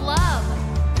spoke love.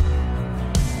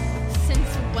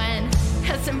 Since when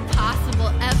has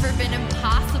impossible ever been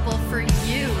impossible for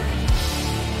you?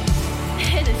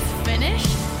 It is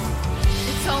finished.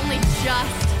 It's only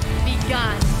just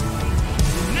begun.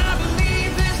 And I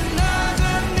believe there's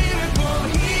another miracle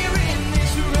here in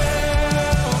this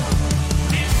world.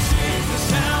 This is the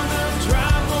sound of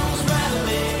dry bones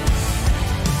rattling.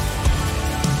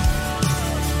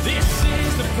 This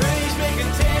is the praise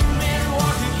making 10 men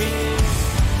walk again.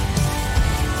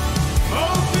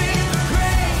 Open the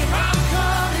grave, I'm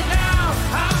coming out.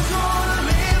 I'm gonna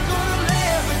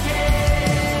live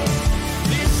again.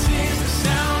 This is the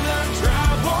sound of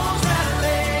dry bones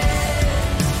rattling.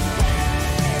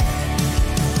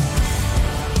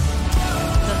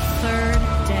 The third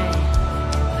day,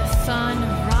 the sun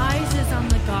rises on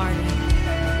the garden.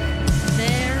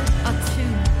 There, a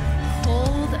tomb,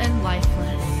 cold and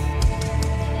lifeless,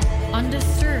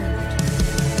 undisturbed,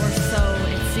 or so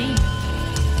it seems.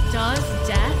 Does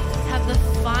death have the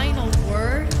final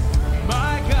word?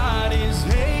 My God is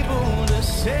able to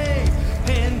save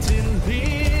and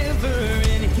deliver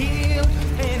and heal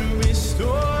and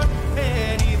restore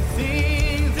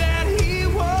anything that He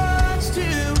wants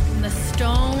to. The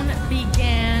stone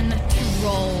began to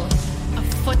roll. A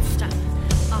footstep,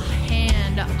 a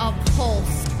hand, a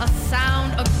pulse, a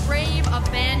sound, a grave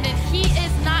abandoned. He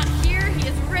is not here, He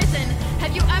is risen.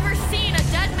 Have you ever seen a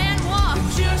dead man walk?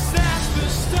 Just ask the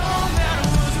stone that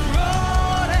was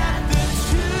rolled at the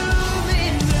tomb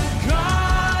in the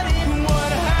garden.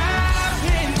 What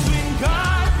happens when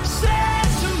God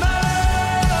says to move?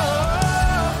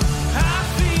 I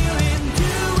feel Him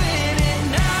doing it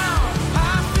now.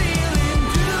 I feel Him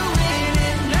doing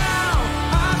it now.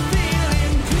 I feel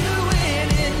Him doing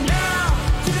it now.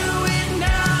 Do it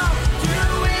now. Do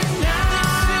it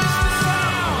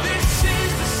now. This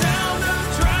is the sound of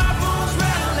dry bones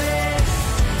rattling.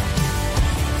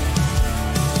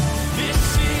 This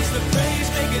is the praise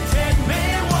making 10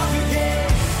 men walk again.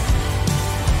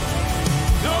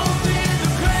 Open the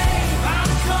grave,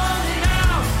 I'm coming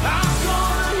out. I'm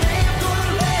gonna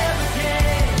live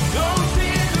again.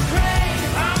 Open the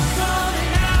grave, I'm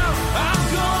coming out. I'm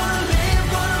gonna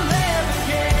live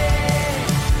again.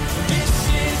 This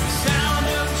is the sound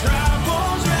of dry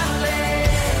bones rattling.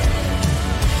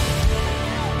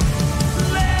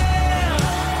 Live.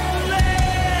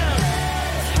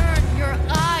 Turn your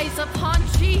eyes upon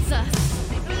Jesus.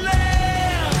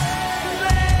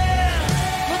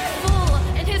 Look full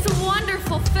in His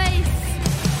wonderful face.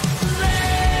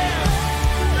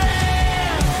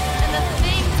 And the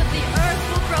things of the earth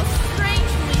will grow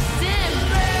strangely dim.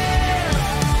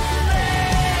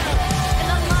 In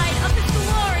the light of His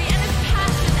glory and His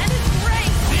passion and His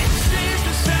grace. This is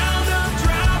the sound of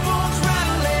dry bones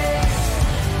rattling.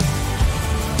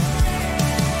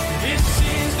 This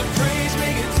is the praise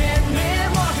making 10 men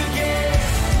walk again.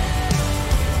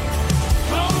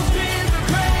 Open the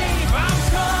grave, I'm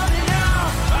coming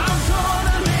out. I'm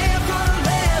gonna live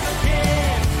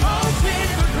again. Open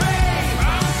the grave,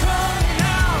 I'm coming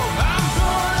out. I'm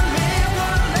gonna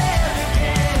live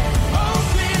again.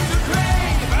 Open the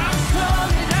grave, I'm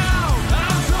coming out.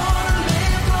 I'm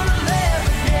gonna live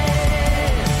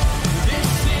again. This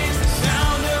is the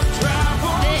sound of dry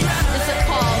bones This is a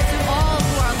call to all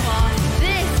who are lost.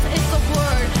 This is the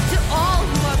word to all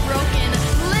who are broken.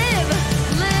 Live,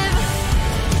 live,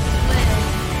 live.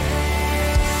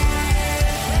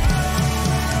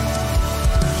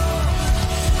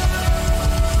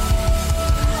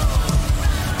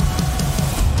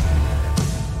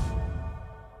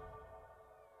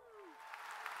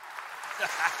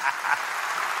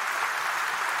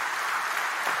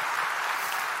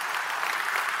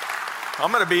 I'm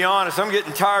going to be honest, I'm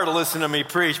getting tired of listening to me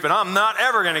preach, but I'm not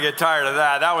ever going to get tired of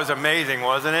that. That was amazing,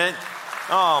 wasn't it?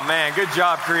 Oh, man, good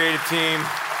job, creative team.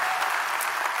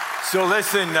 So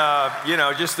listen,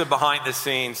 just the behind the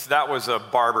scenes, that was a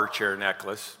barber chair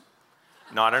necklace,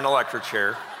 not an electric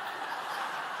chair.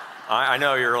 I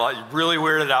know you're really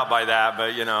weirded out by that,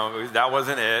 but that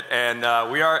wasn't it. And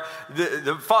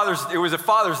it was a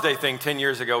Father's Day thing 10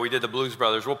 years ago. We did the Blues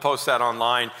Brothers. We'll post that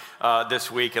online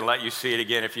this week and let you see it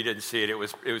again if you didn't see it. It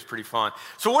was pretty fun.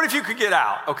 So what if you could get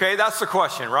out? Okay, that's the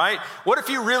question, right? What if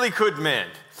you really could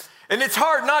mend? And it's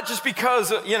hard not just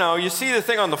because, you see the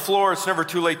thing on the floor, it's never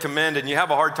too late to mend, and you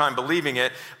have a hard time believing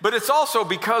it, but it's also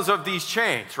because of these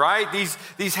chains, right?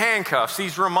 These handcuffs,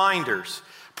 these reminders.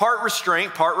 Part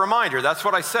restraint, part reminder. That's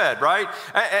what I said, right?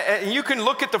 And you can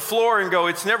look at the floor and go,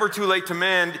 it's never too late to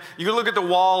mend. You can look at the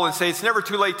wall and say, it's never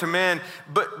too late to mend,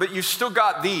 but you've still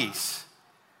got these.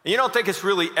 And you don't think it's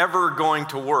really ever going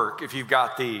to work if you've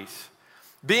got these.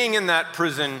 Being in that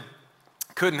prison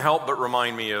couldn't help but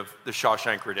remind me of The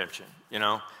Shawshank Redemption,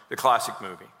 the classic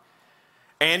movie.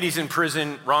 Andy's in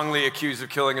prison, wrongly accused of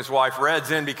killing his wife. Red's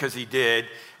in because he did.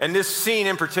 And this scene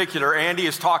in particular, Andy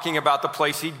is talking about the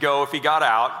place he'd go if he got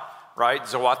out, right?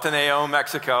 Zawataneo,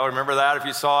 Mexico. Remember that if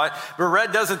you saw it? But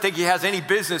Red doesn't think he has any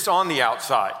business on the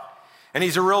outside. And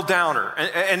he's a real downer.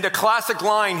 And the classic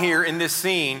line here in this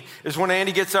scene is when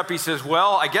Andy gets up, he says,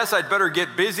 well, I guess I'd better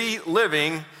get busy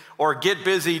living or get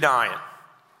busy dying.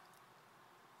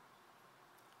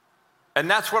 And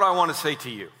that's what I want to say to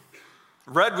you.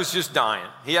 Red was just dying.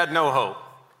 He had no hope.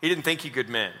 He didn't think he could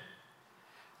mend.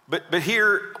 But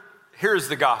here's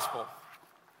the gospel.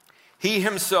 He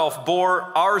himself bore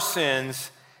our sins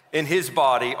in his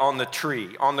body on the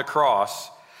tree, on the cross,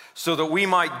 so that we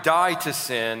might die to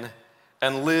sin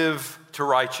and live to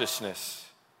righteousness.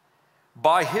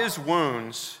 By his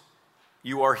wounds,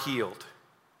 you are healed.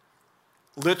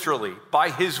 Literally, by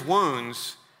his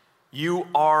wounds, you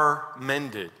are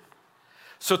mended.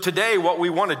 So today, what we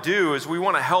want to do is we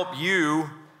want to help you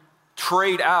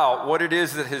trade out what it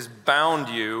is that has bound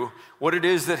you, what it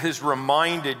is that has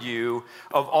reminded you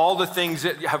of all the things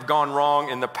that have gone wrong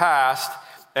in the past,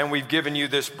 and we've given you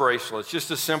this bracelet. It's just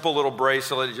a simple little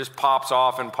bracelet. It just pops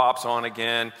off and pops on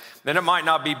again. Then it might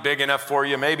not be big enough for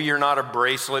you. Maybe you're not a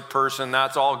bracelet person.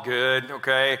 That's all good,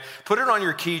 okay? Put it on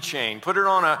your keychain. Put it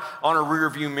on a rear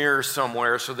view mirror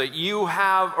somewhere so that you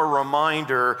have a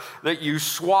reminder that you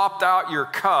swapped out your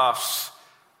cuffs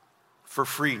for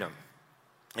freedom.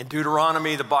 In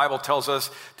Deuteronomy, the Bible tells us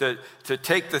to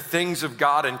take the things of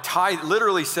God and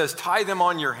literally says, tie them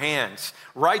on your hands.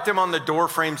 Write them on the door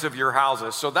frames of your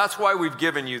houses. So that's why we've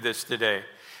given you this today.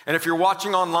 And if you're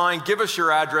watching online, give us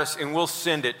your address and we'll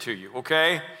send it to you,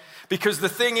 okay? Because the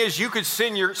thing is, you could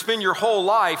spend your whole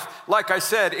life, like I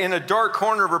said, in a dark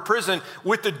corner of a prison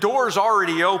with the doors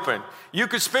already open. You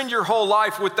could spend your whole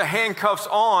life with the handcuffs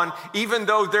on, even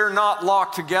though they're not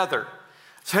locked together.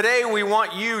 Today, we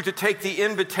want you to take the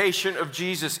invitation of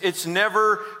Jesus. It's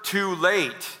never too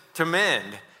late to mend.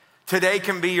 Today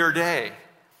can be your day.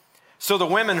 So the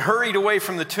women hurried away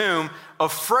from the tomb,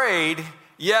 afraid,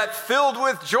 yet filled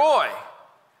with joy.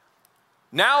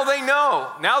 Now they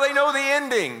know. Now they know the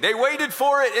ending. They waited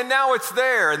for it, and now it's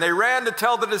there. And they ran to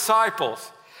tell the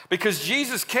disciples. Because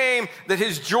Jesus came that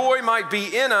his joy might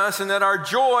be in us and that our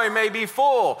joy may be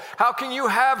full. How can you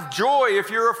have joy if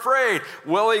you're afraid?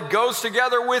 Well, it goes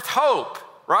together with hope,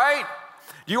 right?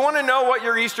 Do you want to know what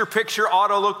your Easter picture ought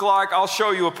to look like? I'll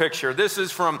show you a picture. This is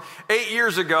from 8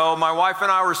 years ago. My wife and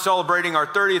I were celebrating our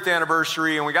 30th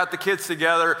anniversary, and we got the kids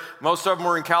together. Most of them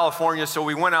were in California, so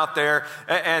we went out there.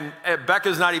 And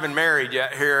Becca's not even married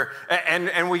yet here.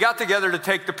 And we got together to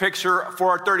take the picture for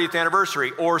our 30th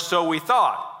anniversary, or so we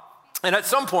thought. And at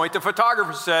some point, the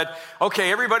photographer said,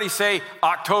 okay, everybody say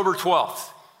October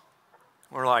 12th.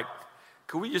 We're like,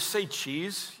 could we just say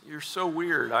cheese? You're so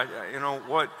weird.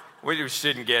 We just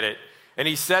didn't get it. And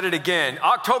he said it again,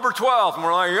 October 12th. And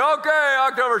we're like, okay,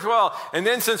 October 12th. And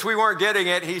then since we weren't getting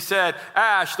it, he said,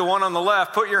 Ash, the one on the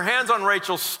left, put your hands on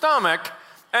Rachel's stomach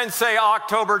and say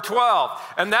October 12th.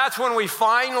 And that's when we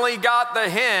finally got the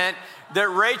hint that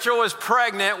Rachel was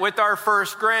pregnant with our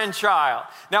first grandchild.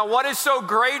 Now, what is so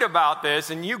great about this,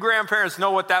 and you grandparents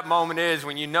know what that moment is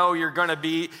when you know you're going to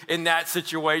be in that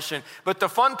situation, but the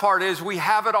fun part is we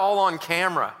have it all on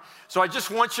camera. So I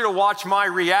just want you to watch my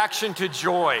reaction to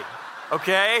joy,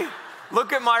 okay?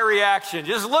 Look at my reaction.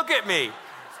 Just look at me.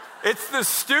 It's the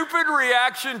stupid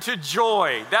reaction to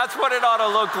joy. That's what it ought to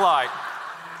look like.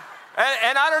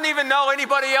 And I don't even know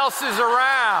anybody else is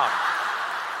around.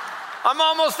 I'm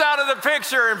almost out of the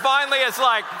picture, and finally it's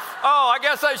like, oh, I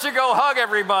guess I should go hug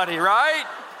everybody, right?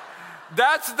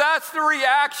 That's the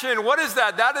reaction. What is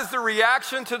that? That is the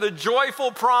reaction to the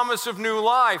joyful promise of new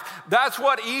life. That's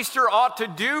what Easter ought to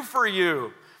do for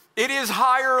you. It is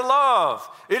higher love.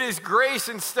 It is grace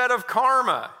instead of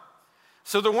karma.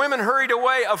 So the women hurried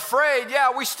away, afraid, yeah,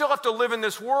 we still have to live in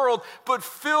this world, but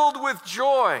filled with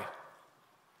joy.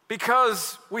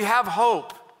 because we have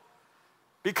hope,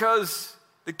 because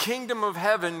the kingdom of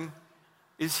heaven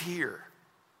is here.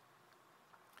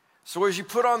 So as you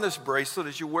put on this bracelet,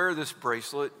 as you wear this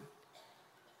bracelet,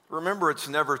 remember it's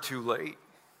never too late.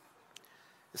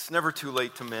 It's never too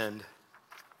late to mend.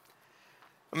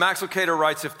 Max Lucado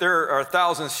writes, if there are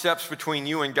 1,000 steps between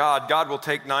you and God, God will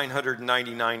take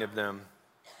 999 of them,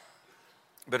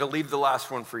 but he'll leave the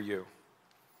last one for you.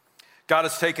 God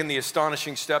has taken the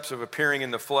astonishing steps of appearing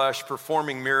in the flesh,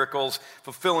 performing miracles,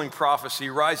 fulfilling prophecy,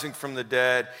 rising from the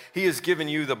dead. He has given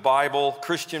you the Bible,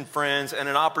 Christian friends, and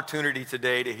an opportunity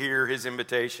today to hear his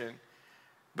invitation.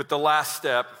 But the last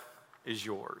step is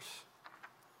yours.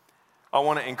 I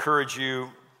want to encourage you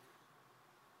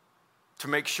to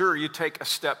make sure you take a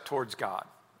step towards God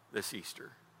this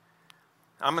Easter.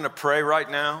 I'm going to pray right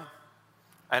now,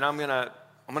 and I'm going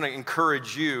to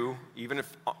encourage you, even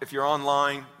if you're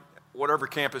online, whatever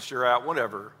campus you're at,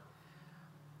 whatever,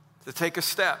 to take a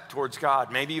step towards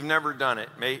God. Maybe you've never done it.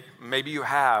 Maybe you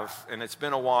have, and it's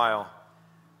been a while,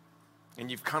 and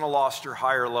you've kind of lost your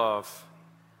higher love.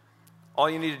 All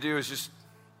you need to do is just,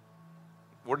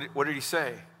 what did he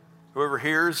say? Whoever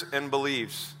hears and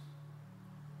believes.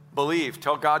 Believe.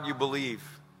 Tell God you believe.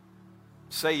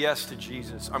 Say yes to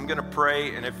Jesus. I'm going to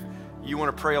pray, and if you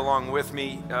want to pray along with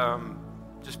me,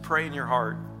 just pray in your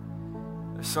heart.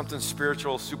 There's something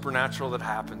spiritual, supernatural that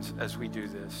happens as we do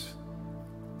this.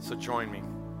 So join me.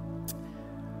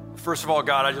 First of all,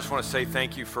 God, I just want to say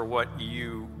thank you for what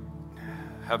you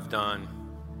have done.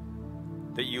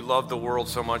 That you loved the world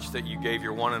so much that you gave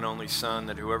your one and only Son,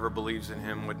 that whoever believes in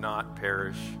him would not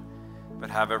perish,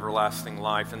 but have everlasting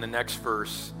life. In the next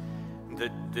verse,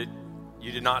 that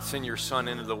you did not send your Son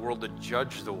into the world to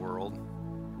judge the world,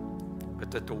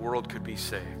 but that the world could be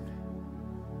saved.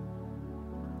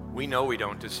 We know we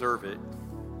don't deserve it.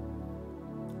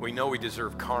 We know we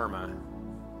deserve karma,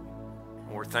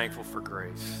 and we're thankful for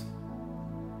grace.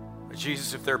 But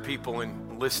Jesus, if there are people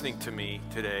listening to me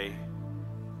today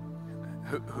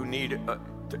who need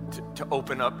to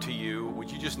open up to you,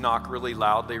 would you just knock really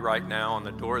loudly right now on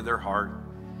the door of their heart?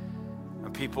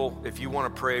 And people, if you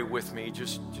want to pray with me,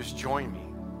 just join me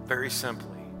very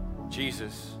simply.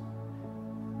 Jesus,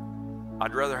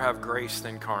 I'd rather have grace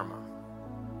than karma.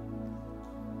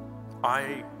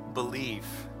 I believe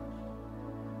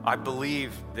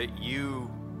that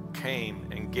you came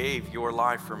and gave your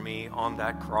life for me on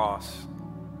that cross.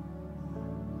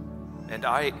 And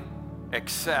I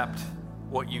accept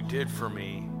what you did for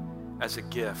me as a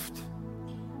gift.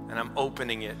 And I'm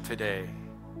opening it today.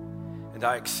 And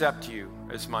I accept you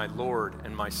as my Lord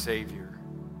and my Savior.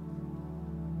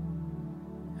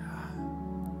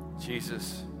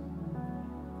 Jesus,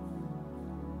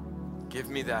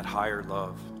 give me that higher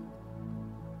love.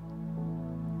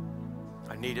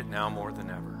 I need it now more than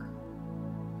ever.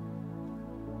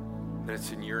 But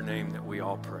it's in your name that we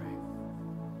all pray.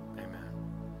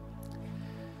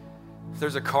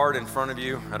 There's a card in front of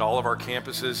you at all of our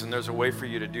campuses, and there's a way for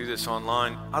you to do this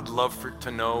online. I'd love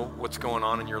to know what's going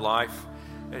on in your life.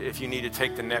 If you need to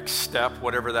take the next step,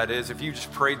 whatever that is, if you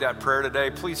just prayed that prayer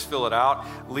today, please fill it out,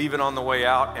 leave it on the way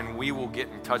out, and we will get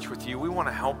in touch with you. We want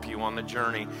to help you on the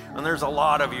journey. And there's a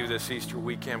lot of you this Easter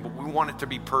weekend, but we want it to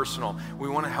be personal. We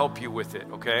want to help you with it,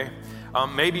 okay?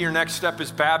 Maybe your next step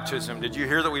is baptism. Did you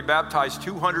hear that we baptized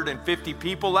 250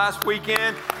 people last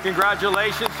weekend?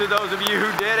 Congratulations to those of you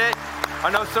who did it. I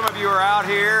know some of you are out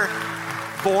here,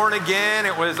 born again.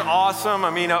 It was awesome. I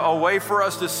mean, a way for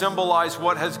us to symbolize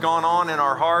what has gone on in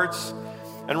our hearts.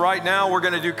 And right now, we're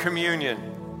going to do communion.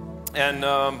 And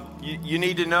you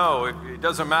need to know, it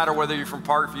doesn't matter whether you're from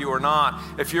Parkview or not,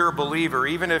 if you're a believer,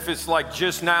 even if it's like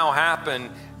just now happened,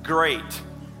 great.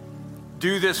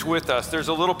 Do this with us. There's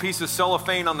a little piece of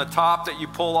cellophane on the top that you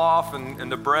pull off,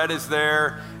 and the bread is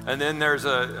there. And then there's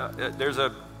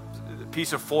a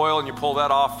piece of foil, and you pull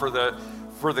that off for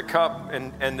the cup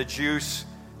and the juice,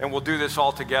 and we'll do this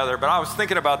all together. But I was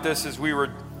thinking about this as we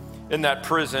were in that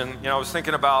prison. I was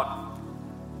thinking about,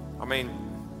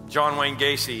 John Wayne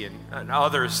Gacy and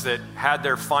others that had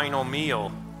their final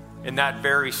meal in that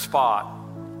very spot,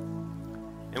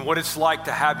 and what it's like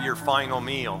to have your final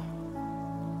meal.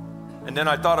 And then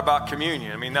I thought about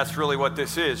communion. That's really what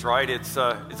this is, right? It's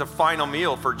a final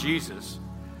meal for Jesus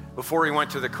before he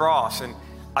went to the cross. And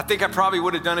I think I probably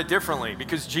would have done it differently,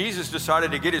 because Jesus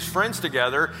decided to get his friends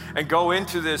together and go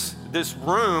into this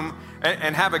room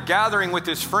and have a gathering with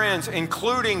his friends,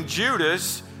 including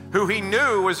Judas, who he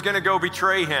knew was going to go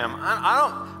betray him.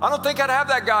 I don't think I'd have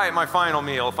that guy at my final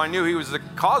meal if I knew he was the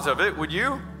cause of it. Would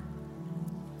you?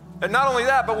 And not only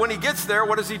that, but when he gets there,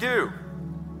 what does he do?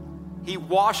 He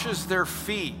washes their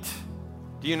feet.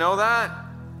 Do you know that?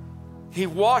 He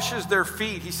washes their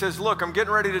feet. He says, look, I'm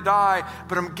getting ready to die,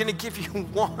 but I'm going to give you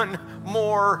one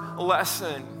more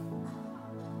lesson.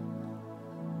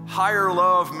 Higher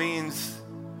love means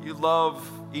you love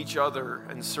each other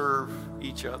and serve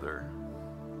each other.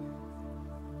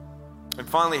 And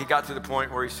finally, he got to the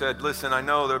point where he said, listen, I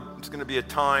know there's going to be a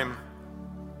time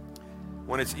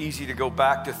when it's easy to go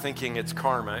back to thinking it's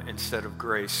karma instead of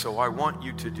grace. So I want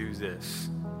you to do this.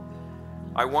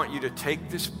 I want you to take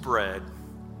this bread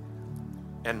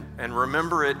and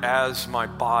remember it as my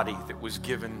body that was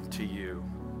given to you.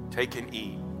 Take and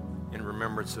eat in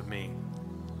remembrance of me.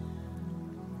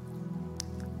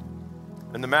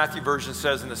 And the Matthew version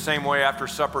says, in the same way after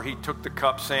supper, he took the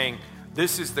cup saying,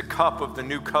 this is the cup of the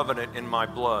new covenant in my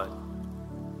blood,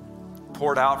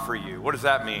 poured out for you. What does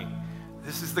that mean?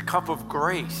 This is the cup of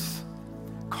grace.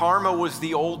 Karma was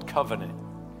the old covenant.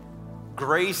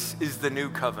 Grace is the new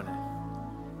covenant.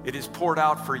 It is poured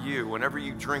out for you. Whenever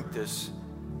you drink this,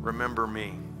 remember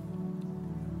me.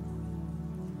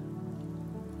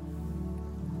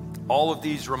 All of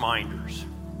these reminders,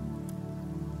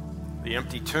 the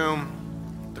empty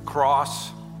tomb, the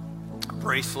cross, the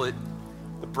bracelet,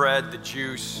 the bread, the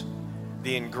juice,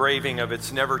 the engraving of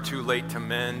it's never too late to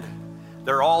mend,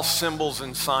 they're all symbols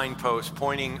and signposts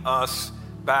pointing us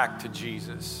back to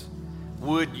Jesus.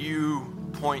 Would you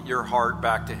point your heart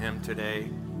back to him today?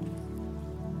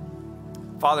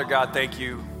 Father God, thank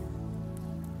you.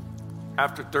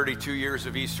 After 32 years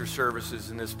of Easter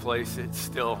services in this place, it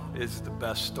still is the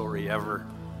best story ever.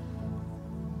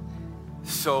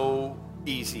 So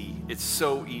easy. It's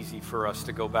so easy for us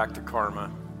to go back to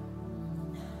karma.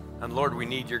 And Lord, we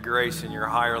need your grace and your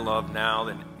higher love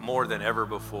now more than ever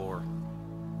before.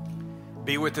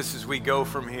 Be with us as we go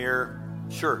from here.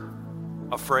 Sure,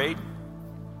 afraid,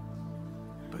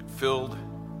 but filled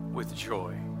with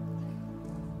joy.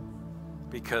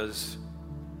 Because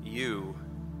you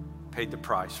paid the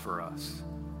price for us.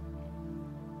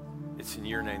 It's in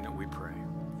your name that we pray.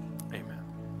 Amen.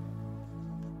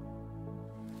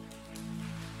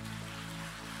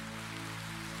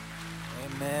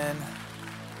 Amen.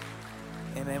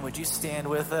 Amen. Would you stand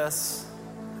with us?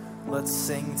 Let's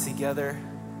sing together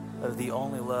of the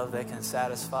only love that can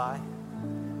satisfy.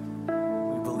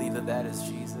 We believe that that is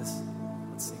Jesus.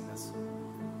 Let's sing this.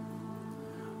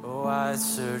 Oh, I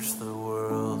searched the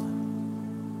world,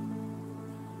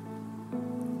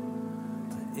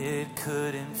 but it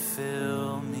couldn't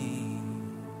fill me.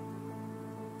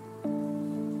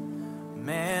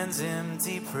 Man's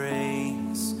empty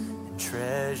praise and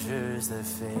treasures that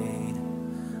fade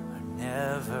are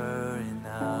never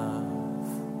enough.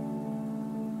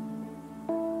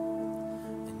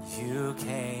 You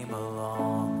came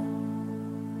along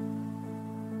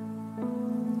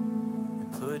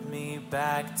and put me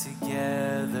back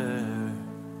together,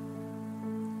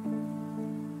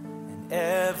 and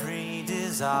every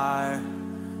desire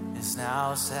is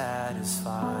now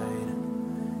satisfied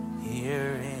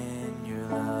here in your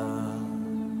love.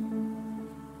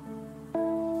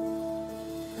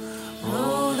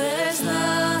 Oh, there's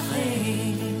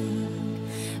nothing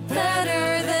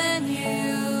better than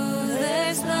you.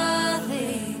 There's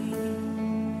nothing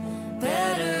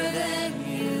better than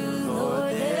you.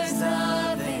 Lord, there's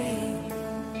nothing.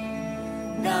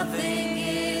 Nothing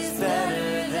is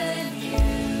better than you.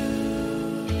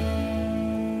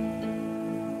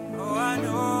 Oh, I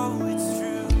know it's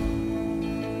true.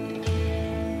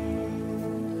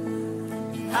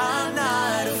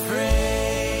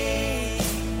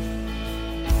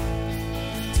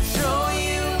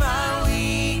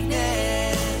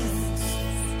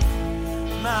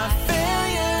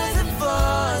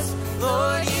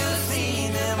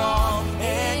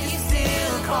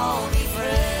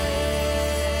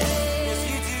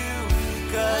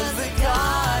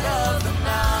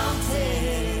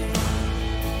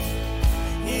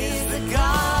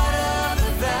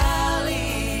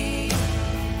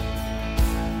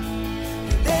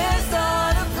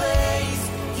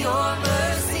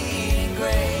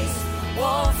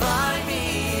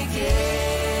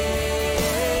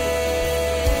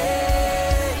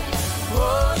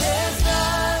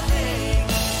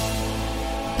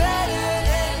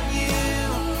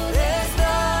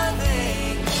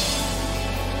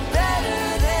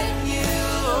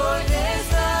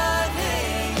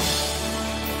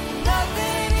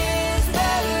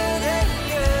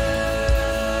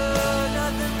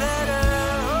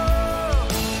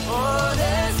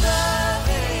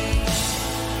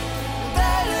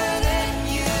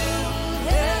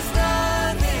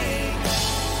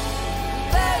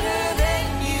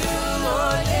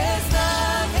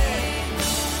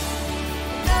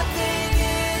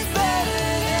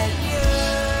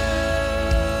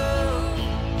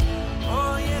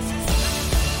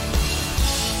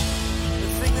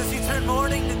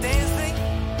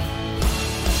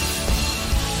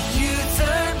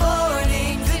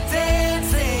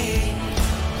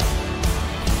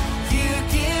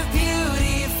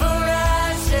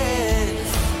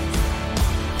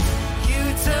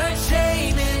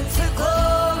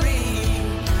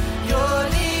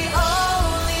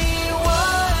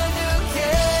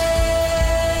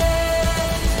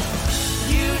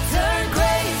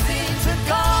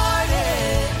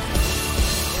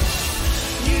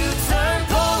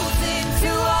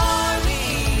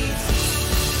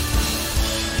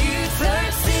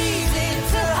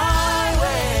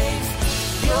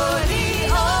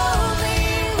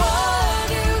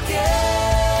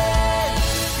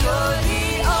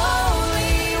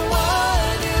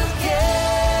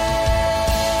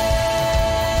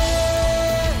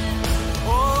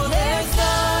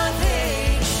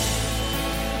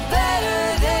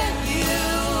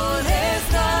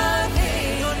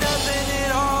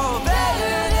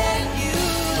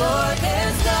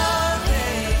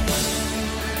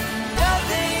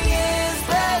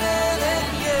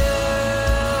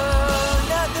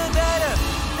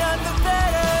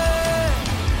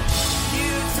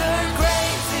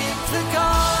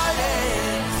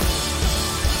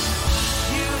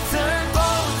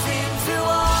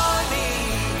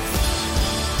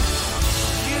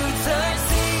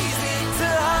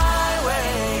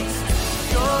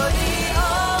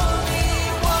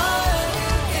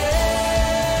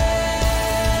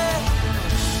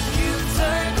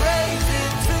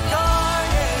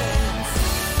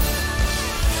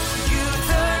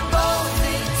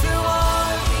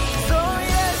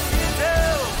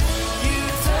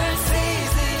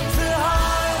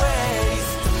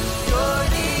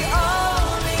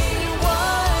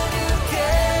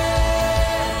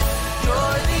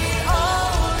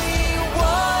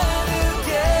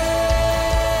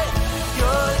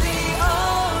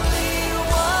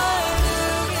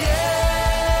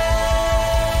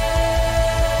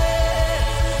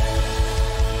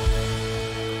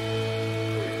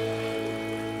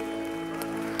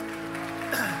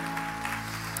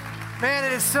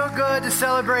 is so good to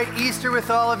celebrate Easter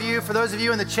with all of you. For those of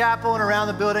you in the chapel and around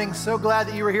the building, so glad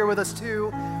that you were here with us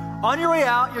too. On your way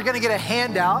out, you're going to get a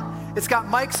handout. It's got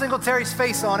Mike Singletary's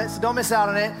face on it, so don't miss out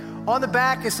on it. On the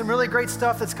back is some really great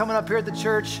stuff that's coming up here at the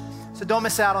church, so don't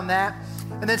miss out on that.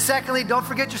 And then secondly, don't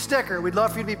forget your sticker. We'd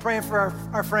love for you to be praying for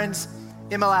our friends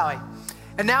in Malawi.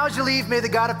 And now as you leave, may the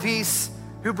God of peace,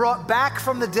 who brought back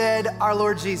from the dead our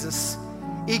Lord Jesus,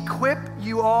 equip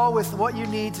you all with what you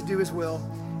need to do his will.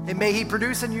 And may he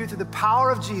produce in you through the power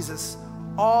of Jesus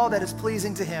all that is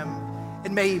pleasing to him.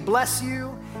 And may he bless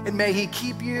you, and may he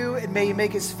keep you, and may he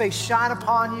make his face shine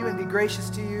upon you and be gracious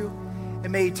to you.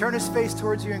 And may he turn his face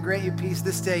towards you and grant you peace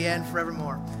this day and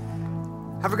forevermore.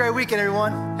 Have a great weekend,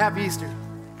 everyone. Happy Easter.